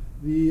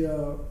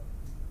the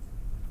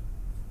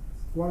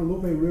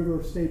Guadalupe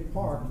River State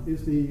Park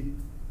is the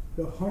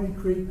Honey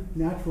Creek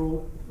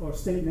Natural or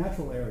State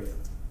Natural Area.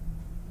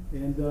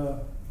 And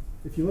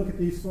if you look at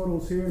these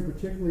photos here, and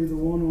particularly the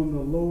one on the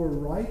lower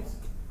right,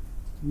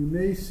 you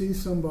may see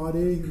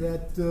somebody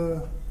that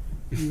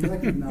you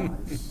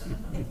recognize.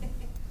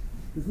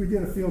 Because we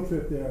did a field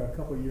trip there a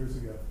couple of years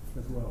ago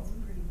as well.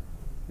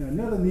 And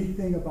another neat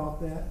thing about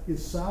that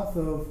is south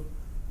of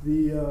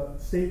the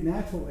State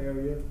Natural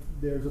Area,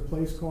 there's a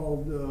place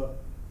called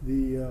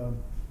the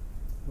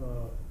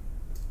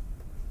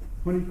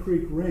Honey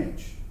Creek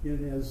Ranch. It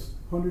has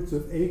hundreds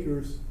of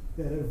acres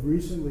that have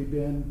recently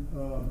been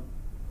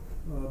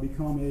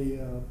become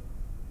a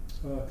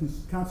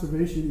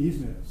conservation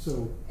easement.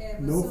 So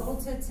It was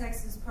sold to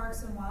Texas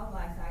Parks and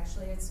Wildlife,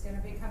 actually. It's going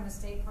to become a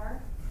state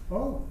park.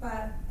 Oh,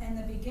 But in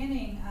the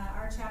beginning,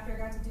 our chapter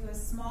got to do a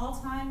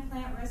small-time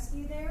plant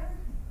rescue there,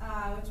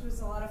 which was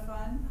a lot of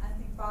fun. I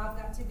think Bob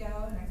got to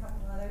go and a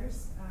couple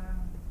others.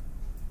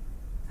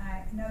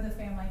 I know the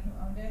family who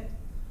owned it,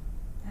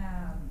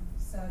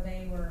 so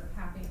they were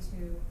happy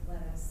to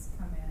let us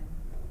come in.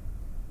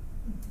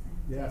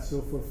 yeah,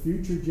 so for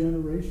future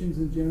generations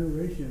and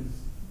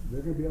generations,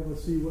 they're gonna be able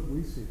to see what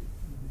we see.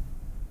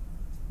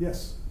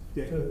 Yes,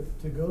 Dick?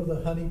 To go to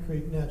the Honey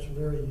Creek Natural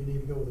Area, you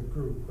need to go with a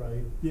group,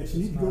 right? Yes,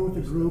 you need to go with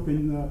the group,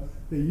 and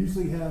they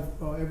usually have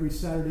every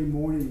Saturday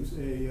mornings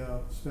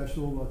a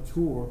special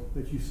tour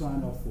that you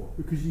sign up for,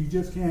 because you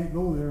just can't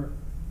go there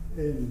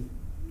and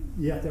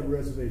you have to have a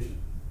reservation.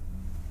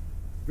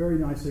 Very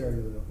nice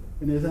area though.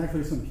 And there's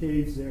actually some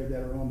caves there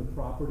that are on the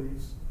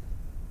properties.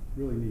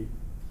 Really neat.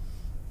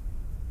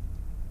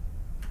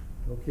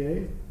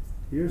 Okay,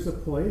 here's a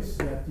place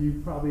that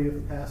you probably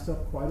have passed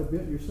up quite a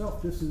bit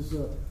yourself. This is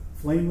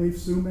Flameleaf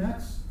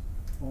Sumacs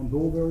on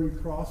Bullberry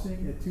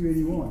Crossing at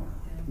 281.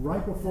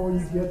 Right before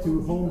you get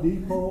to Home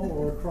Depot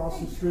or across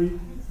the street,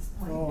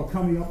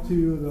 coming up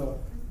to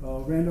the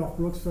Randolph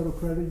Brooks Federal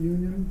Credit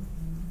Union,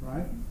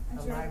 right? I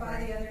drove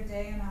by the other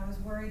day and I was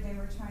worried they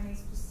were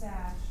Chinese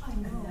pistache. I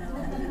know.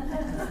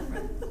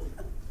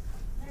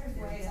 There's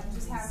ways, I'm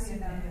just happy to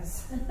know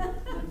this.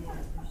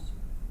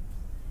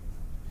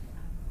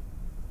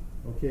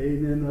 Okay,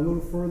 and then a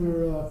little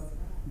further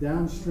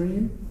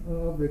downstream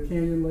of the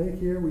Canyon Lake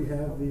here, we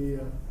have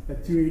the,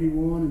 at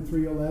 281 and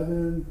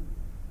 311,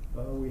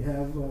 we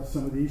have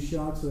some of these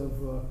shots of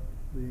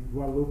the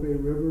Guadalupe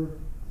River.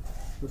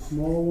 The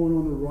small one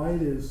on the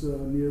right is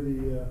near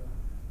the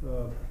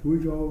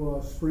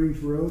Huigo Springs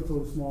Road,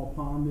 so a small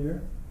pond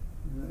there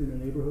in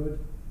the neighborhood.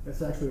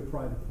 That's actually a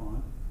private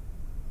pond.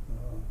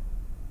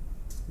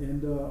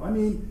 I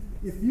mean,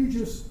 if you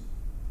just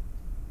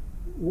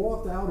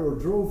walked out or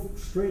drove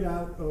straight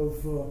out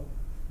of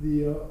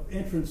the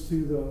entrance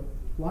to the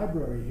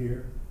library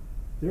here,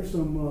 there's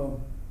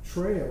some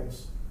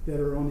trails that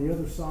are on the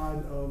other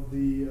side of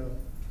the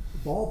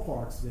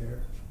ballparks there,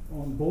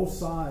 on both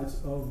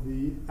sides of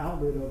the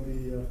outlet of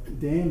the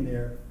dam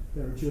there,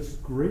 that are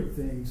just great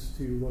things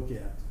to look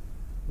at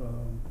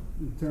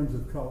in terms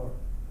of color.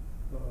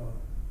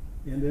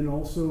 And then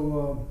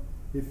also,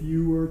 if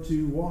you were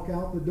to walk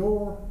out the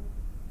door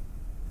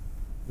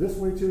this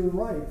way to the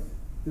right,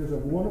 there's a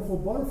wonderful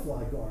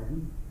butterfly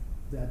garden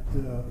that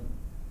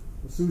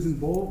Susan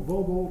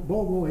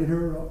Bogle and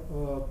her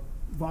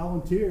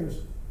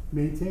volunteers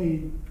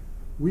maintain.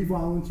 We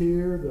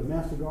volunteer, the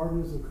Master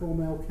Gardeners of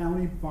Comal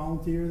County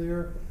volunteer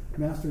there,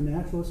 Master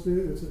Naturalists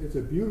do. It's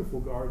a beautiful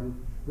garden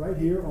right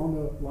here on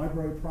the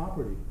library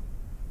property.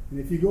 And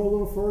if you go a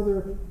little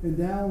further and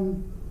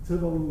down to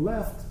the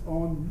left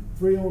on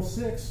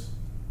 306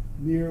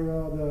 near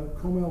the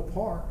Comal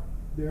Park,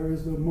 there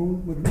is the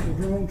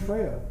Madrone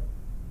Trail.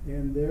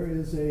 And there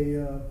is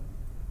a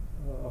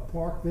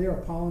park there,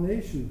 a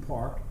pollination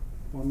park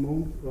on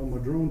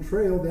Madrone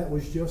Trail that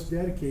was just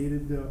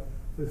dedicated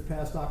this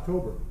past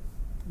October.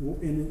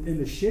 In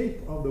the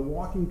shape of the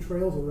walking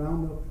trails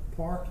around the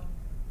park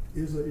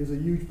is a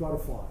huge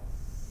butterfly.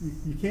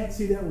 You can't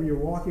see that when you're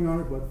walking on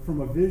it, but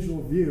from a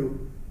visual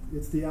view,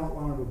 it's the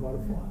outline of a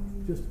butterfly.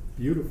 Just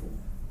beautiful.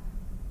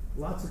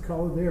 Lots of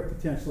color there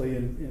potentially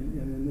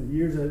in the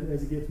years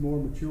as it gets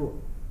more mature.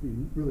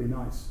 Really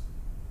nice.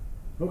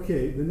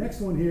 Okay, the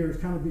next one here is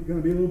kind of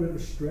going to be a little bit of a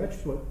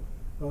stretch, but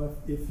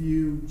if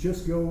you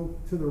just go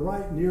to the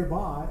right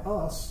nearby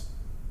us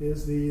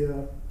is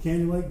the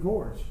Canyon Lake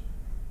Gorge.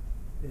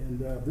 And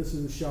this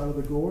is a shot of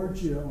the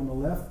gorge. On the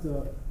left,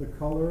 the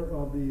color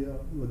of the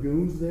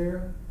lagoons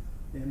there.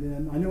 And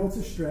then I know it's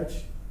a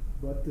stretch,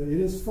 but it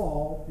is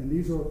fall, and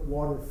these are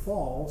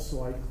waterfalls,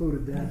 so I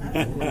included that.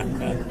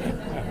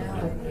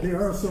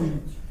 There are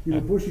some,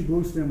 bushy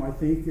bluestem, I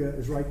think,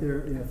 is right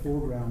there in the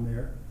foreground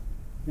there.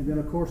 And then,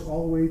 of course,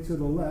 all the way to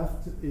the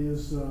left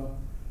is a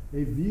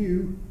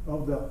view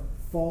of the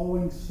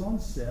falling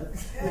sunset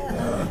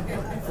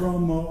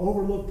from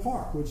Overlook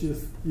Park, which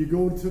is, you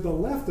go to the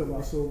left of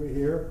us over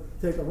here,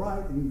 take a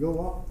right, and go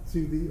up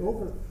to the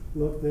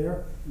overlook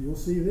there, you'll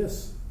see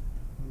this.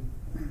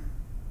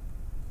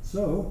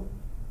 So,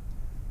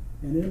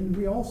 and then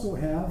we also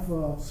have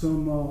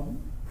some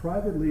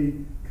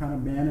privately kind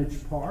of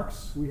managed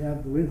parks. We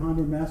have the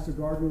Lindheimer Master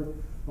Gardener,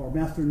 or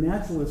Master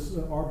Naturalist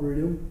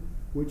Arboretum,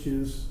 which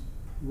is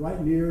right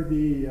near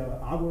the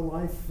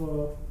AgriLife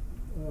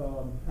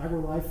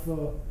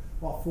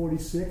off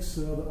 46,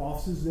 the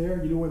offices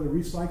there. You know where the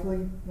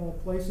recycling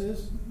place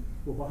is?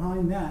 Well,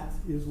 behind that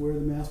is where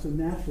the Master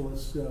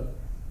Naturalists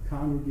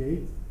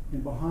congregate,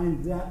 and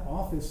behind that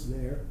office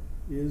there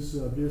is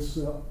this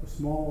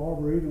small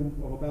arboretum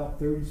of about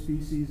 30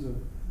 species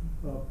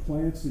of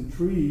plants and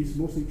trees,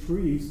 mostly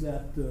trees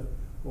that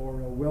are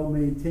well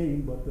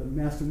maintained, but the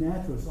Master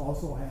Naturalists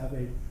also have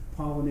a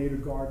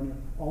pollinator garden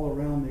all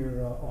around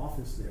their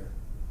office there.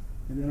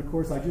 And then, of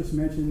course, I just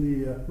mentioned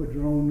the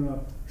Madrone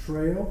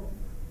Trail,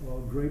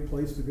 a great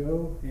place to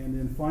go. And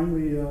then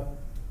finally,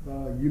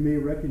 you may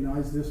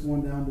recognize this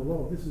one down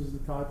below. This is the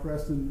Todd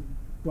Preston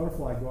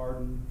butterfly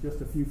garden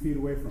just a few feet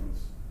away from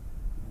us.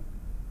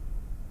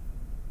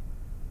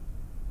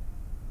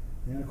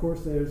 And of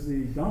course, there's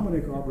the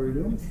Dominick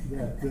Arboretum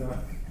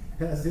that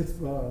has its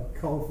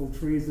colorful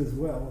trees as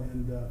well.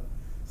 And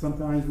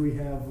sometimes we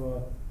have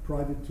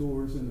private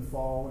tours in the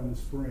fall and the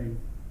spring.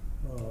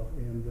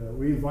 And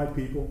we invite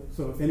people.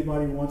 So if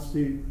anybody wants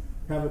to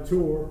have a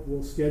tour,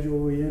 we'll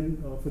schedule you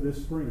in for this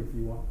spring if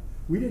you want.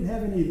 We didn't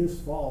have any this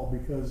fall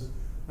because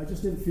I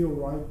just didn't feel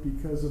right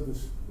because of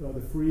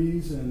the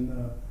freeze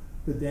and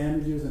the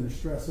damages and the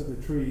stress of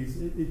the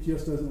trees. It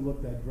just doesn't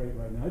look that great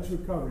right now. It's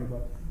recovering,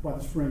 but by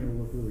the spring it'll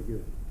look really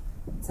good.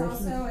 It's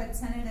also a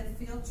tentative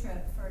field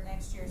trip for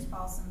next year's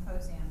fall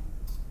symposium.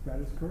 That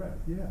is correct,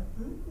 yeah.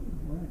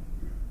 All right.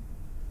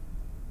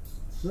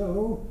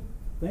 So,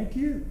 thank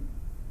you.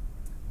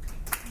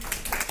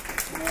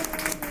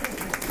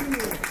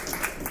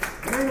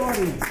 Great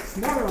audience,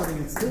 smart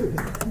audience too.